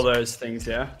 you've got all those things,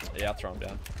 yeah? Yeah, I'll throw them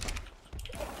down.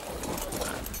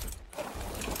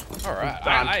 Alright,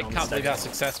 I can't believe how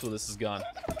successful this has gone.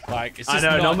 Like, it's just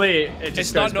normally it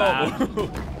just goes not normal.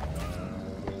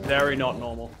 Very not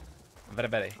normal.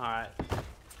 Very. Alright.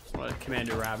 I want to command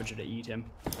a Ravager to eat him.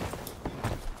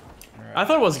 Right. I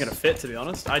thought it wasn't going to fit, to be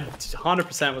honest. I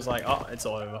 100% was like, oh, it's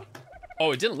all over.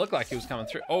 Oh, it didn't look like he was coming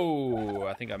through. Oh,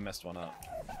 I think I messed one up.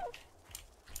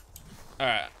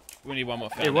 Alright, we need one more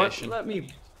foundation. It won't let me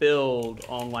build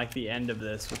on like the end of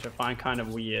this, which I find kind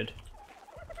of weird.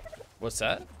 What's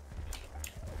that?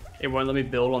 It won't let me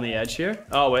build on the edge here.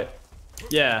 Oh, wait.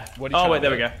 Yeah. Oh, wait,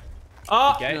 there we go.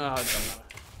 Oh, okay. No,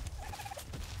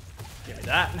 give me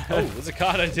that. Oh, there's a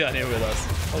Carno down here with us.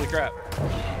 Holy crap.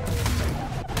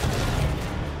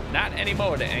 Not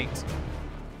anymore, there ain't.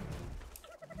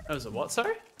 That was a what,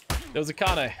 sorry? There was a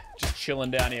Carno just chilling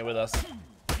down here with us.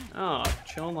 Oh,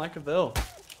 chilling like a bill.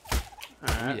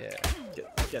 Alright. Yeah.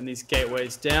 Getting these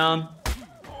gateways down.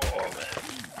 Oh,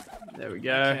 man. There we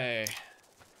go. Okay.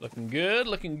 Looking good,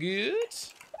 looking good.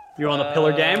 You on the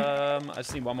pillar game? I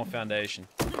just need one more foundation.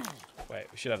 Wait,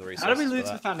 we should have the resources. How did we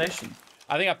lose the foundation?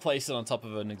 I think I placed it on top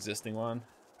of an existing one.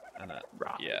 And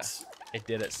right. Yeah, it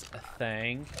did its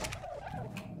thing.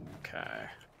 Okay.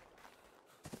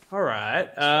 All right.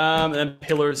 And then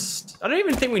pillars. I don't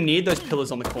even think we need those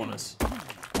pillars on the corners.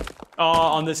 Oh,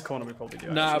 on this corner we probably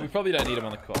do. Nah, we probably don't need them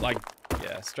on the corner. Like,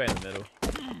 yeah, straight in the middle.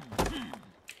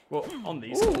 Well, on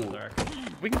these corners, I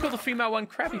reckon. We can call the female one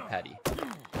Krabby Patty.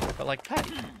 But like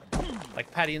Patty.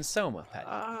 Like Patty and Soma Patty.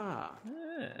 Ah.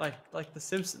 Yeah. Like the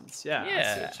Simpsons. Yeah. Yeah. I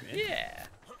see what you mean. Yeah.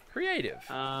 Creative.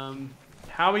 How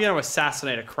are we going to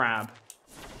assassinate a crab?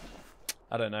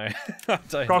 I don't know. I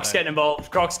don't Croc's getting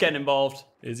involved. Croc's getting involved.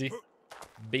 Is he?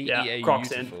 Yeah, Croc's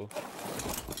beautiful.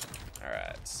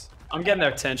 Alright. I'm getting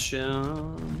their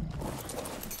attention.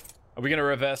 Are we going to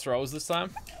reverse roles this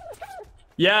time?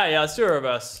 Yeah, let's do a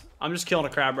reverse. I'm just killing a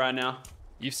crab right now.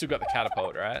 You've still got the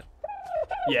catapult, right?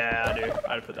 Yeah, I do.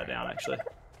 I had to put that down, actually.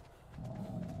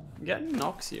 I'm getting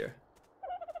knocks here.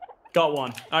 Got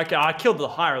one. Okay, I killed the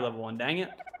higher level one, dang it.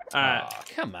 Alright. Oh,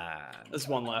 come on. There's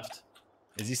one left.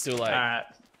 Is he still like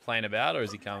playing about or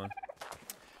is he coming?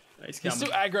 No, he's coming. He's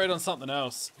still aggroed on something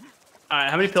else. Alright,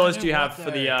 how many pillars do you have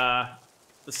for the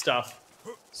stuff?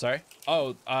 Sorry?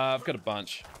 Oh, I've got a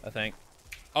bunch, I think.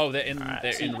 Oh, they're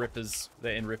in Ripper's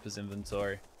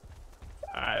inventory.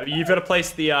 Alright, you've got to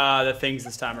place the things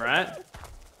this time, alright?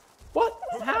 What?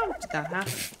 How did that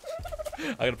happen?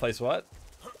 I gotta place what?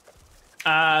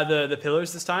 The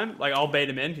pillars this time. Like I'll bait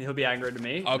him in, he'll be aggroed to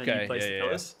me. Okay, and then you place the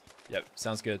pillars. Yep,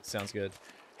 sounds good, sounds good.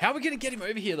 How are we gonna get him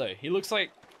over here though? He looks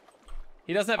like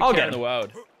he doesn't have a care in the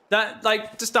world. That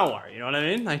just don't worry, you know what I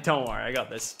mean? Like don't worry, I got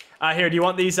this. Here, do you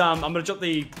want these? I'm gonna drop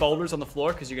the boulders on the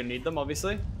floor because you're gonna need them,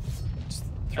 obviously. Just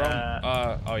throw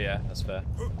them. Oh yeah, that's fair.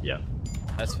 Yeah,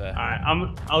 that's fair. All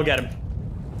right, I'll get him.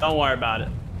 Don't worry about it.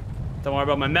 Don't worry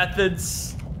about my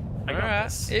methods. I got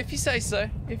this. If you say so.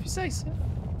 If you say so.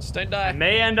 Just don't die. I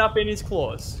may end up in his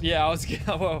claws. Yeah, I was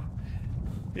well.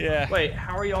 Yeah. Wait,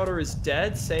 Harry Otter is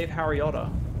dead? Save Harry Otter.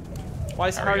 Why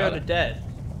is Harry Otter dead?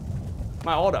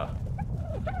 My Otter.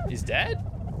 He's dead?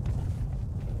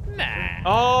 Nah.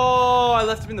 Oh, I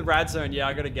left him in the rad zone. Yeah,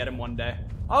 I gotta get him one day.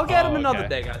 I'll get him another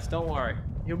day, guys. Don't worry.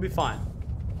 He'll be fine.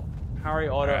 Harry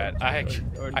Otter. Right.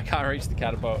 I can't reach the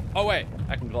catapult. Oh, wait.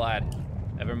 I can glide.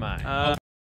 Never mind. I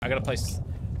gotta place...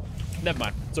 Never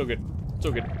mind. It's all good. It's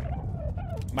all good.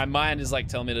 My mind is like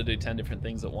telling me to do 10 different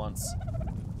things at once.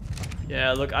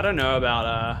 Yeah, look, I don't know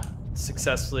about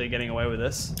successfully getting away with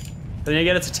this. Then you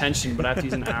get its attention, but I have to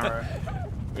use an arrow.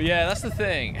 Yeah, that's the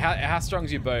thing. How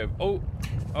strong's your bow? Oh,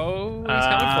 he's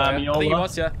coming for you. I think he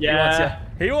wants you. Yeah.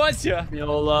 He wants you.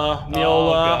 Miola.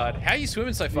 Oh god, how are you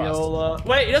swimming so fast? Miola.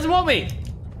 Wait, he doesn't want me.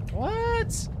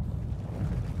 What?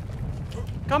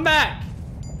 Come back.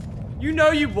 You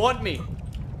know you want me.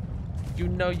 You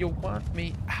know you want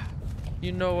me.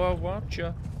 You know I want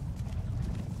you.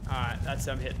 Alright, that's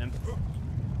I'm hitting him.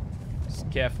 Just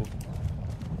careful.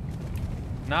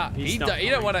 Nah, he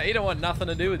don't want nothing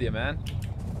to do with you, man.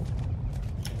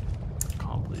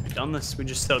 Can't believe you've done this. We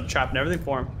just set up a trap and everything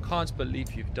for him. Can't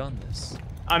believe you've done this.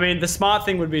 I mean, the smart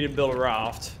thing would be to build a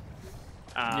raft.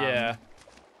 Yeah.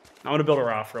 I want to build a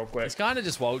raft real quick. He's kind of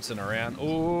just waltzing around.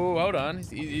 Oh, hold on.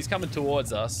 He's coming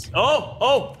towards us.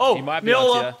 Oh! He might be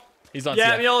onto you. He's onto you.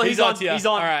 Yeah, Miola, he's on. He's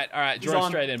on. All right. Jerome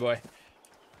straight in, boy.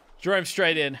 Jerome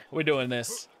straight in. We're doing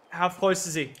this. How close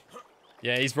is he?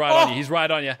 Yeah, he's right on you. He's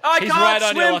right on you. He's right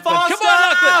on you, Lachlan. Come on,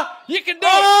 Lachlan. You can do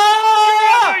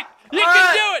it. You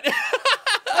can do it.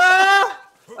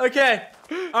 Okay.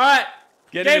 All right.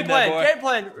 Game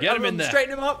plan. Get him in there.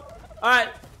 Straighten him up. All right.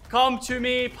 Come to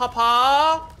me, Papa.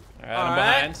 All right, I'm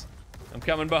behind. I'm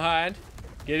coming behind.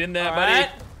 Get in there, buddy.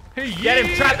 Get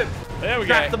him. Trap him. There we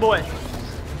go. Trap the boy.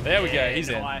 There we go. He's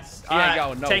in. Nice. He ain't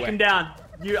going nowhere. Take him down.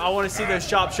 I want to see those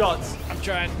sharp shots. I'm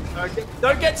trying. Okay.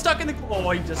 Don't get stuck in the... Oh,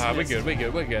 he just we're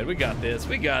good. We got this.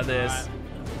 Right.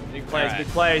 Big plays, big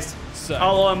plays. So.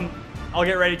 I'll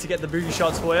get ready to get the booty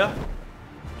shots for you. All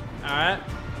right.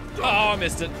 Oh, I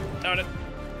missed it. Darn it.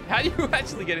 How do you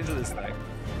actually get into this thing?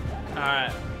 All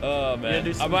right. Oh,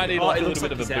 man. I might need like a little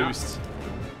bit of a boost.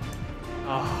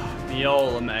 Oh,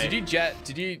 Miola, mate.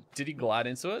 Did you glide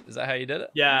into it? Is that how you did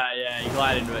it? Yeah, you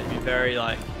glide into it. You're very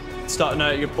like...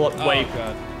 No, you pull up way. Oh,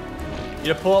 God.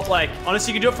 You pull up like...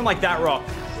 Honestly, you can do it from like that rock.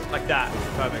 Like that.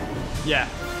 Perfect. Yeah.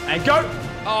 And go!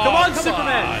 Oh, come on,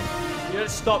 Superman! You gotta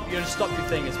stop your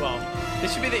thing as well.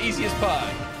 This should be the easiest part.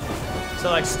 So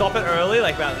like stop it early,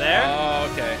 like about there. Oh,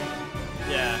 okay.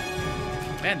 Yeah.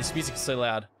 Man, this music is so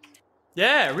loud.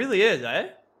 Yeah, it really is, eh?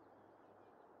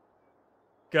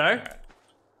 Go. Right.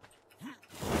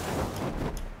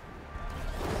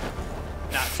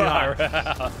 Nah, too high.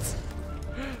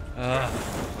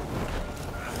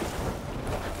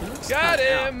 Got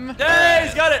him! Hey,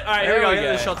 he's got it! Alright, here we go.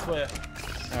 Get the shots for you.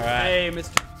 Alright. Hey,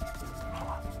 Mr.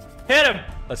 Hit him!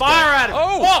 Let's Fire go. at him!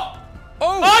 Oh!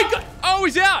 Oh,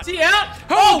 he's out! Is he out?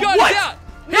 Oh, God, what? he's out!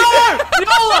 No!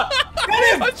 Yola! Get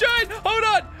him! I'm trying! Hold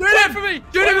on! Wait for me!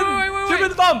 Shoot him in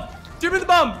the bum! Shoot him in the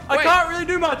bum! I Wait. can't really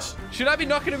do much. Should I be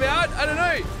knocking him out? I don't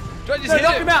know. Do I just No, hit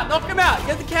knock him? him out! Knock him out!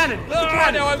 Get the cannon! Get the Oh,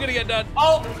 cannon! no, I'm gonna get done.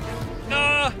 Oh!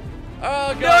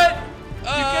 Oh, God. Do it!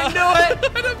 You can do it!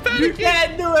 I'm panicking. You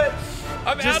can do it!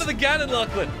 I'm out of the cannon,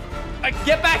 Lachlan.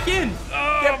 Get back in!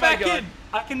 Oh, Get back my God. in!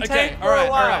 I can Okay, take for a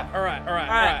while. all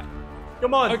right.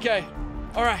 Come on. Okay,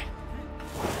 all right.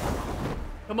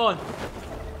 Come on.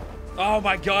 Oh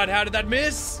my God, how did that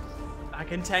miss? I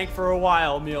can tank for a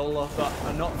while, Miola, but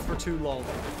not for too long.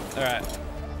 All right.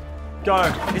 Go.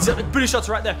 He's British shots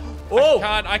right there. Oh!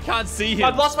 I can't see him.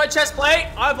 I've lost my chest plate.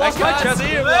 I've lost my chest see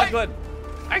him, plate. Lachlan.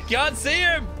 I can't see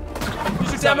him.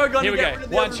 Use your demo gun. Here we go.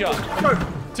 One shot. Go.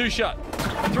 2 shot.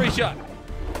 3 shot.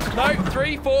 No,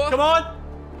 3, 4. Come on.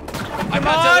 I can't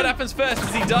tell what happens first.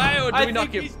 Does he die or do we knock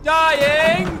him? He's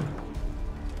dying.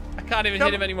 I can't even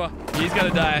hit him anymore. He's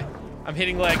gonna die. I'm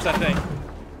hitting legs, I think.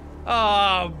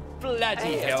 Oh,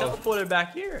 bloody hell. I teleported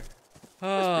back here.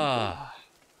 Oh.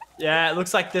 Yeah, it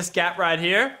looks like this gap right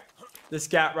here. This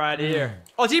gap right here.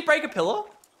 Oh, did he break a pillar?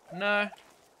 No.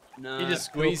 No. He just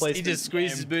squeezed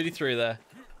his booty through there.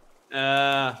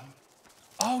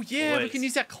 Oh yeah, we can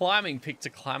use that climbing pick to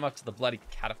climb up to the bloody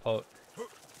catapult.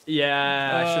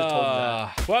 Yeah, I should have told you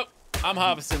that. Well, I'm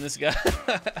harvesting this guy.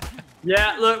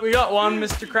 Yeah, look, we got one,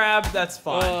 Mr. Crab. That's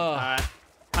fine. All right.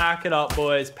 Pack it up,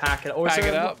 boys. Pack it up. Pack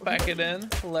it up. Pack it in.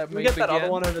 Let me get that other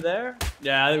one over there.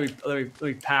 Yeah, let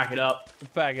me pack it up.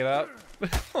 Pack it up.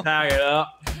 Pack it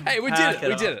up. Hey, we did it.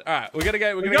 We did it. All right, we're gonna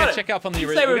go check up on the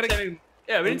original.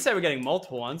 Yeah, we didn't say we're getting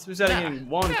multiple ones. We said getting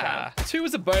one. Yeah. 2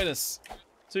 was a bonus.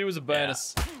 2 was a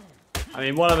bonus. I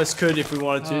mean, one of us could if we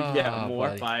wanted to get more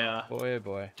buddy. by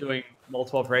Boy. doing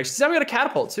multiple operations. Now we got a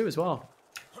catapult too as well.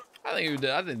 I think we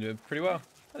did pretty well.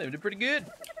 I think we did pretty good.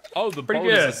 Oh, the Pretty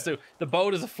boulders good. are still. The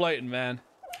boulders are floating, man.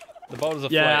 The boulders are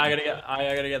floating. Yeah,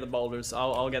 I gotta get the boulders.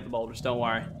 I'll get the boulders. Don't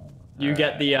worry. You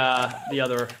get the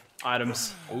other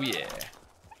items. Oh yeah.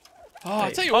 Oh, I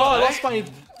Hey. tell you Oh, what. I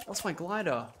lost my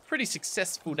glider. Pretty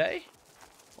successful day,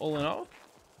 all in all.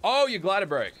 Oh, your glider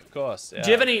broke, of course. Yeah.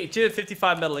 Do you have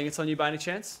 55 metal ingots on you by any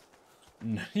chance?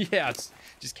 Yeah, I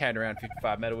just carrying around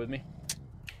 55 metal with me.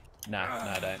 Nah,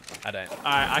 no, I don't. All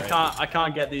right, I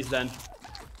can't get these then.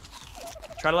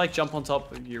 Try to like jump on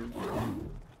top of your.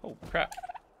 Oh crap!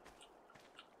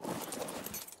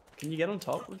 Can you get on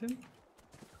top with him?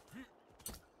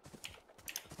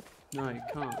 No, you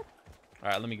can't. All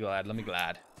right, let me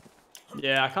glide.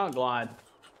 Yeah, I can't glide.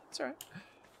 It's all right.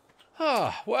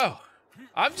 Oh, well.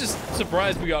 I'm just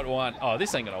surprised we got one. Oh,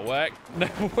 this ain't gonna work. No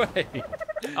way.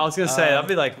 I was gonna say that'd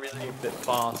be like really a bit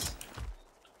fast.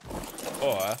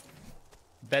 Or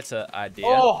better idea.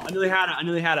 Oh, I nearly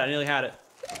had it.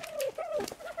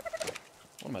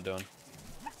 What am I doing?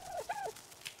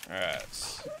 All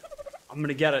right. I'm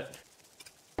gonna get it.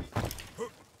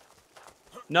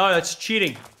 No, that's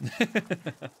cheating.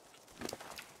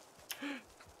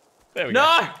 There we No!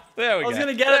 go. There we go. I was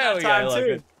gonna get it that time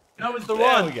too. That was the There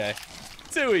one. we go.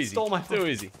 Too easy. Stole my Too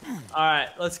easy. All right,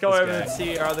 let's go Let's over go. and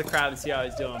see our other crab and see how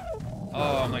he's doing.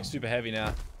 Oh, I'm like super heavy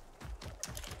now.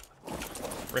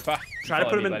 Ripper. Try to follow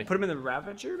put him me, in buddy. put him in the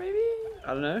Ravager, maybe?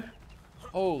 I don't know.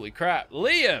 Holy crap.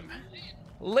 Liam,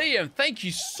 thank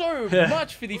you so Yeah.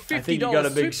 much for the $50 I think you got a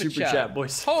big super super chat,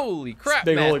 boys. Holy crap,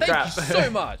 Big man. holy Thank crap. you so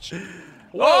much.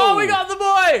 Oh, we got the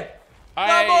boy!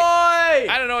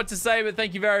 I don't know what to say, but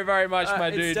thank you very, very much, my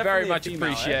It's dude. definitely Very a much female,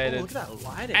 eh? appreciated. Oh, look at that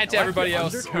lighting. And to I like everybody the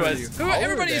else undertone of your color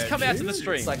everybody who's there, come out to the dude.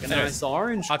 stream. It's like a Anyways, nice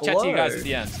orange I'll chat to you guys glow. at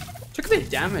the end. Took a bit of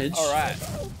damage. All right.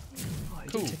 Oh, he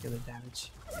did Cool. take a bit of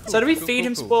damage. So do we feed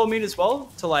him spoiled meat as well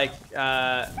to like heal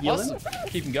him? Awesome.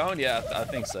 Keep him going? Yeah, I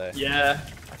think so. Yeah,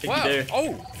 I think Wow. we do.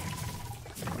 Oh.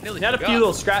 Nearly He had a forgot. few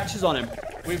little scratches on him.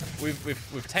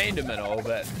 We've tamed him and all,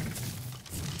 but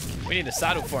we need a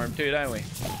saddle for him too, don't we?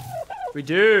 We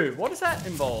do. What does that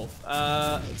involve?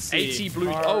 Let's see. 80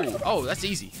 blue. Oh, that's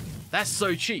easy. That's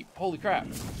so cheap. Holy crap.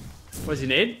 What does he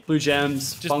need? Blue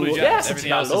gems. Just fungal. blue gems. Yes, that's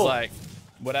Everything about else it is all. like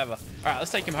whatever. All right,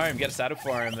 let's take him home, get a saddle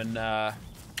for him, and All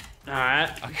right.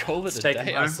 I call it Let's a take him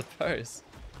day, I home. suppose.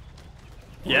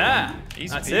 Yeah. Easy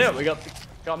That's peasy. it. We got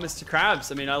Mr. Krabs.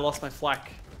 I mean, I lost my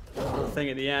flak thing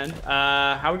at the end.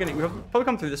 How are we gonna? We'll probably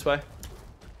come through this way.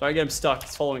 Don't get him stuck.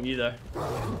 It's following you though.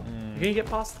 You gonna get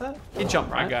past that? You jump,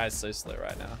 right? My guy's so slow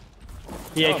right now.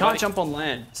 Yeah, you Oh, can't buddy. jump on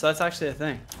land, so that's actually a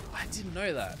thing. I didn't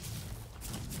know that.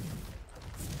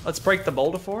 Let's break the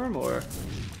boulder for him, or?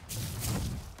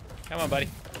 Come on, buddy.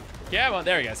 Yeah, well,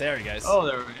 there he goes. There he goes. Oh,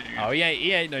 there we go. Oh, he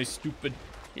ain't no stupid.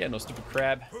 Yeah, no stupid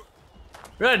crab.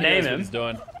 We gotta He name knows what him. he's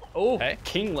doing. Oh, Hey.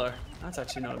 Kingler. That's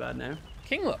actually not a bad name.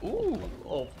 Kingler. Ooh.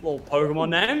 Little Pokemon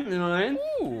name, you know what I mean?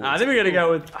 Ooh. I think we're gonna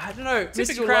go with, I don't know,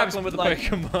 Typical Mr. Krabs Lachlan with the like,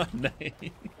 Pokemon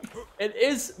name. it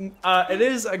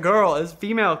is a girl, it's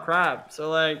female crab. So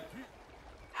like,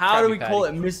 how Krabby do we call it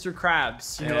Patty. Mr.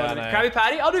 Krabs? You know Yeah, what I mean? I know. Krabby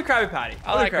Patty? I'll do Krabby Patty.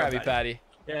 I like Krabby Patty.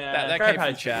 Yeah, That Krabby came from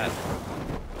Patty's chat.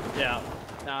 good. Yeah,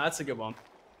 no, that's a good one.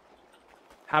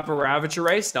 Have a Ravager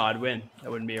race? No, I'd win.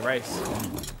 That wouldn't be a race.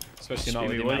 Especially not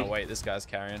with the Speedy amount Woody. of weight this guy's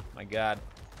carrying. My God.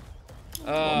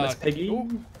 Miss Piggy.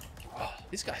 ooh. Oh,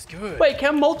 this guy's good. Wait,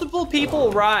 can multiple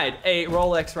people ride a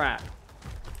Rolex rat?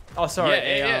 Oh, sorry.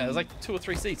 Yeah. There's like 2 or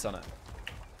 3 seats on it.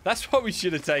 That's what we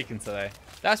should have taken today.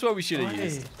 That's what we should have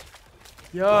used.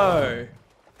 Yo.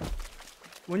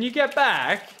 When you get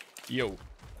back, Yo.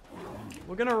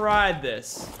 we're gonna ride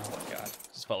this. Oh my God.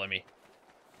 Just follow me.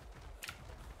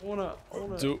 I wanna...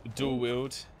 Dual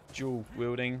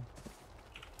wielding.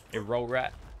 A roll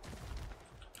rat.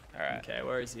 All right. Okay,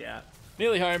 where is he at?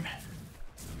 Nearly home.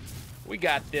 We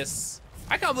got this.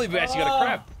 I can't believe we actually got a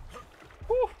crab.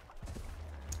 Whew.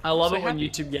 I love so it when happy.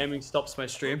 YouTube Gaming stops my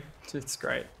stream. It's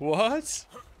great. What?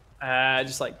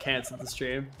 Just like cancel the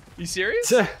stream. You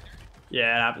serious?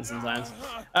 Yeah, it happens sometimes.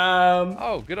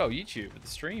 Oh, good old YouTube with the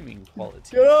streaming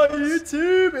quality. Good on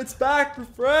YouTube. It's back. We're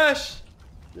fresh.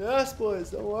 Yes, boys.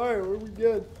 Don't worry. We're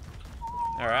good.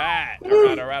 All right.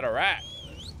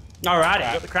 Alrighty,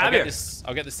 got the crab here.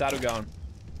 I'll get the saddle going.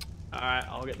 Alright,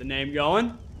 I'll get the name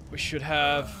going. We should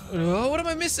have. Oh, what am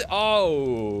I missing?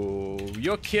 Oh,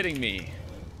 you're kidding me.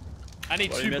 I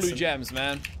need What are 2 you blue missing? gems,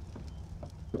 man.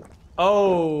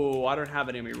 Oh, I don't have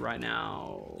it in me right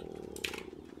now.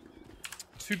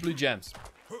 2 blue gems.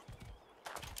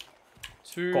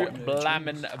 2 Got no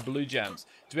blammin' blue gems.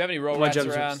 Do we have any roll My rats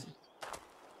gems are- around?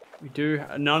 We do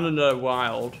none of the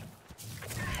wild.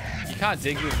 You can't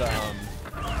dig with your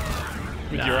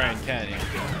own, can you?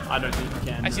 I don't think you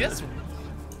can. Actually, that's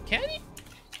can you?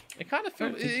 It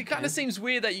kind of seems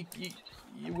weird that you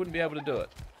wouldn't be able to do it.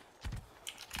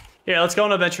 Here, let's go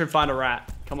on an adventure and find a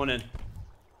rat. Come on in.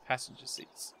 Passenger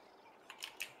seats.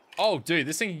 Oh, dude,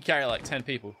 this thing can carry like 10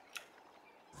 people.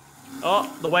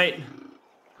 Oh, the weight.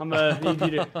 I'm gonna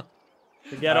need you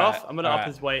to get off. I'm gonna up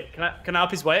his weight. Can I up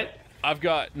his weight?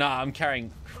 I'm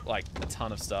carrying like a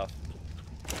ton of stuff.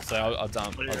 So I'll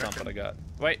dump what I got.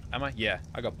 Wait, am I? Yeah,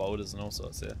 I got boulders and all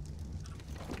sorts here.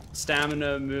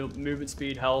 Stamina, movement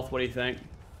speed, health. What do you think?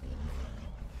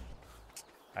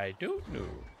 I don't know.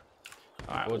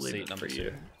 Alright, we'll leave it for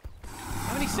you.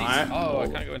 How many seats? Right. Oh, I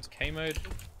can't go into K mode.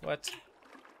 What?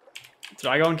 Did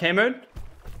I go in K mode?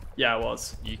 Yeah, I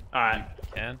was. Alright. You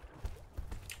can?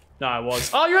 No, I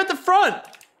was. Oh, you're at the front!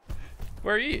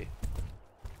 Where are you?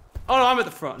 Oh, no, I'm at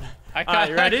the front. I can't,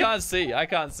 you ready? I can't see. I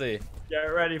can't see. Get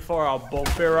ready for a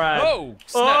bumpy ride. Oh,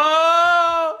 snap.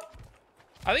 Oh!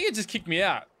 I think it just kicked me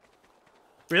out.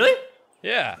 Really?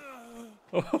 Yeah.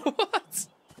 What?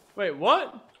 Wait,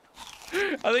 what?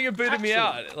 I think it booted me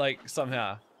out, like,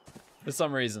 somehow. For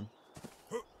some reason.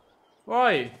 Where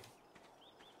are you?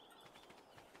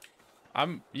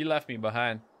 You left me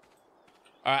behind.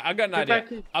 Alright, I've got an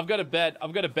idea. I've got a bed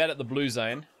at the blue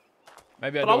zone.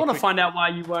 Maybe I want to find out why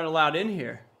you weren't allowed in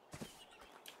here.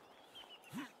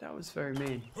 That was very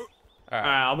mean. Alright,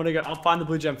 I'm gonna go. I'll find the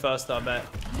blue gem first, though, I bet.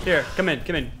 Here, come in.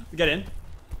 Get in.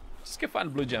 Just go find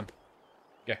the blue gem.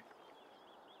 Go.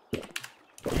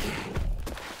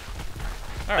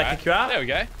 Alright. Kick you out? There we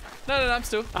go. No, I'm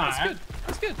still. That's good.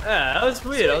 That's good. Yeah, that was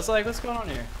weird. Sweet. I was like, what's going on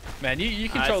here? Man, you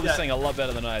control this thing a lot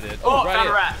better than I did. Oh, right found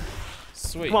here. a rat.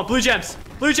 Sweet. Come on, blue gems.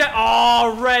 Blue gem.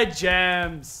 Oh, red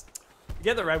gems. You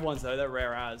get the red ones though. They're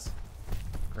rare as.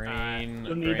 Green.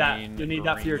 You'll need that. You'll need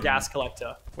that for your gas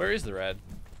collector. Where is the red?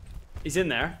 He's in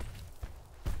there.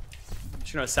 I'm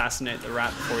just gonna assassinate the rat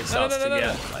before he starts to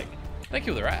get like. Thank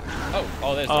you, the rat.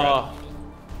 Oh, there's the rat.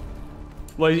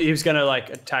 Well, he was gonna like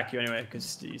attack you anyway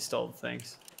because you stole the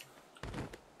things.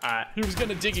 All right. He was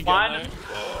gonna dig again.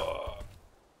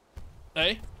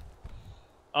 Hey.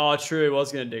 Oh, true. He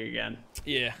was gonna dig again.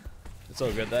 Yeah. It's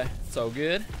all good though. It's all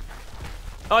good.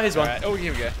 Oh, here's one. Right. Oh,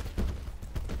 here we go.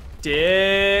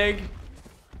 Dig.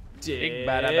 Dig.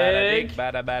 Bada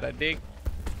bada dig.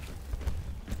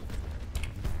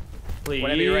 Please.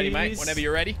 Whenever you're ready, mate. Whenever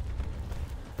you're ready.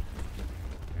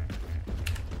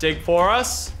 Dig for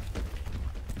us.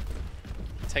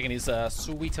 Taking his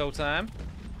sweet old time.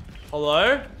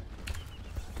 Hello?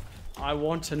 I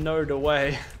want to know the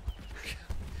way.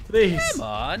 Please. Come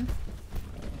on.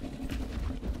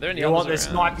 You want this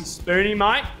snipey spoony,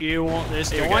 mate? You want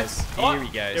this Here joint? Here he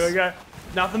goes. Here we go.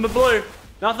 Nothing but blue.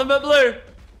 Nothing but blue.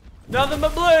 Nothing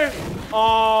but blue.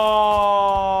 Oh,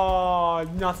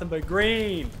 nothing but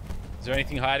green. Is there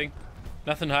anything hiding?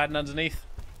 Nothing hiding underneath?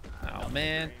 Oh,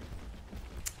 man.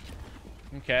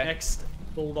 Okay. Next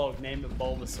bulldog named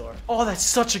Bulbasaur. Oh, that's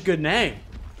such a good name.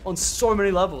 On so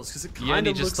many levels, because it kind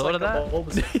of looks like a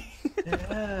Bulbasaur.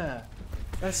 Yeah.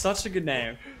 That's such a good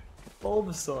name.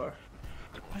 Bulbasaur.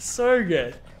 That's so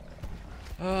good.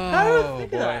 Oh,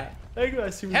 boy.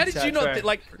 How did you not,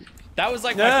 like, that was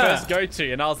like my first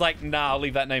go-to, and I was like, nah, I'll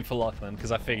leave that name for Lachlan,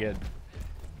 because I figured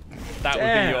that would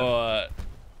be your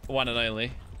one and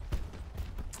only.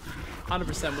 100%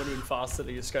 would have been faster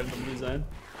to just go to the blue zone.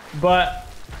 But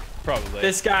probably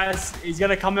this he's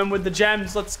gonna come in with the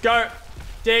gems. Let's go.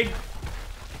 Dig.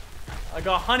 I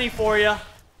got honey for you.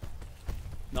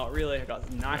 Not really. I got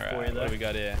a knife for you though. What do we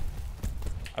got here?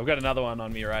 I've got another one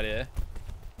on me right here.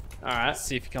 All right. Let's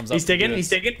see if he comes up. He's digging. He's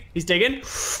digging. He's digging.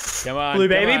 Come on. Blue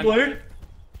baby. Blue.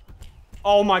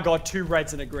 Oh my god, 2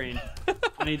 reds and a green.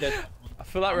 I need that. I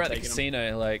feel like we're at the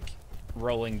casino, like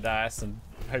rolling dice and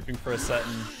hoping for a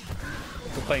certain.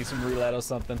 We're playing some roulette or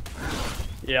something.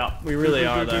 Yeah, we really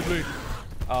are though.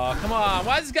 Oh, come on.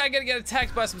 Why is this guy gonna get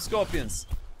attacked by some scorpions?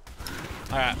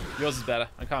 All right, yours is better.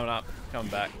 I'm coming up.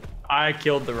 Coming back. I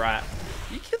killed the rat.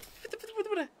 You killed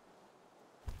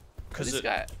because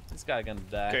this guy gonna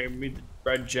die. Gave me the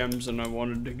red gems and I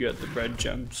wanted to get the red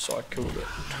gems, so I killed it.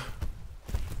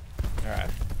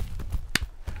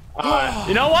 All right.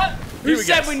 You know what? Who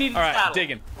said we need to battle?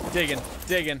 Digging.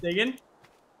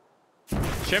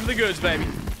 Show me the goods, baby.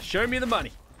 Show me the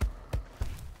money.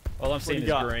 All I'm seeing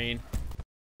is green.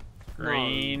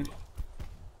 Green. No.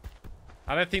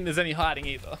 I don't think there's any hiding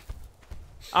either.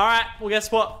 All right. Well,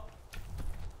 guess what?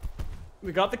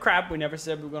 We got the crab. We never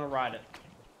said we were gonna ride it.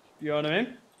 You know what I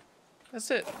mean?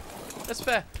 That's it. That's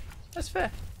fair. That's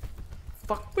fair.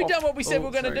 Fuck. We done what we said we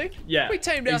were gonna do. Yeah. We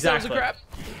tamed ourselves a crab.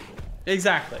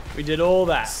 Exactly. We did all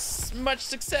that. Much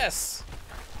success.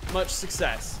 Much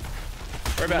success.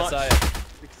 Whereabouts are you?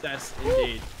 Success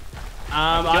indeed.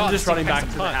 I'm just running back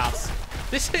to the house.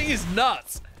 This thing is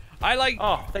nuts.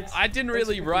 Oh, thanks. I didn't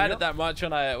really ride it that much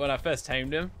when I first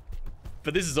tamed him,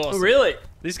 but this is awesome. Oh, really?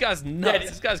 This guy's nuts. Yeah,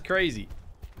 this guy's crazy.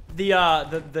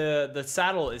 The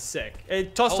saddle is sick.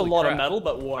 It cost a lot of metal,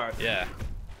 but worth. Yeah.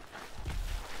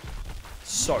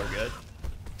 So good.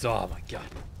 Oh my god.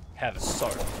 Heaven. So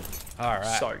good. All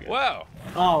right. So good. Wow.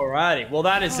 Alrighty. Well,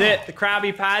 that is it. The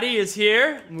Krabby Patty is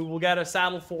here. We will get a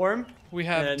saddle for him. We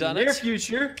have done in the near it.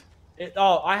 future.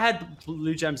 I had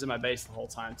blue gems in my base the whole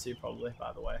time too, probably,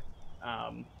 by the way.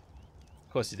 Of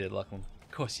course you did, Lachlan.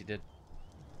 Of course you did.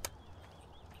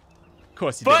 Of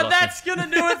course you did, But Lachlan. that's going to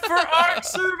do it for ARK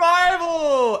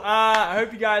Survival. I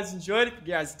hope you guys enjoyed it. If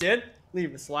you guys did,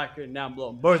 leave us a like rating down below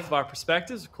on both of our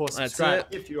perspectives. Of course, subscribe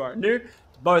if you are new to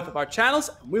both of our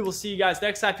channels. We will see you guys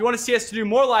next time. If you want to see us to do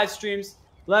more live streams,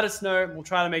 let us know. We'll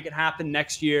try to make it happen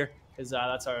next year because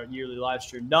that's our yearly live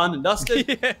stream done and dusted.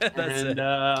 Yeah, that's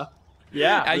it.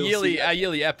 Yeah, our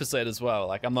yearly episode as well.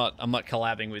 Like I'm not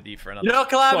collabing with you for another. You're not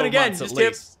collabing again.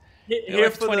 Just here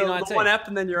for the one ep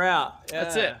and then you're out. Yeah.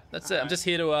 That's it. That's it. I'm just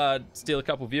here to steal a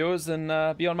couple viewers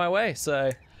and be on my way. So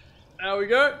there we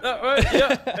go.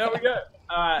 Yeah, there we go.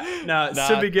 All right. No, it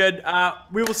should be good.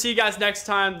 We will see you guys next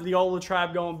time. The Ola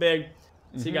tribe going big.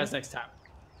 See you guys next time.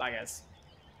 Bye, guys.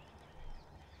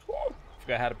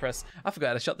 I forgot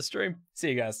how to shut the stream. See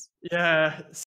you guys. Yeah.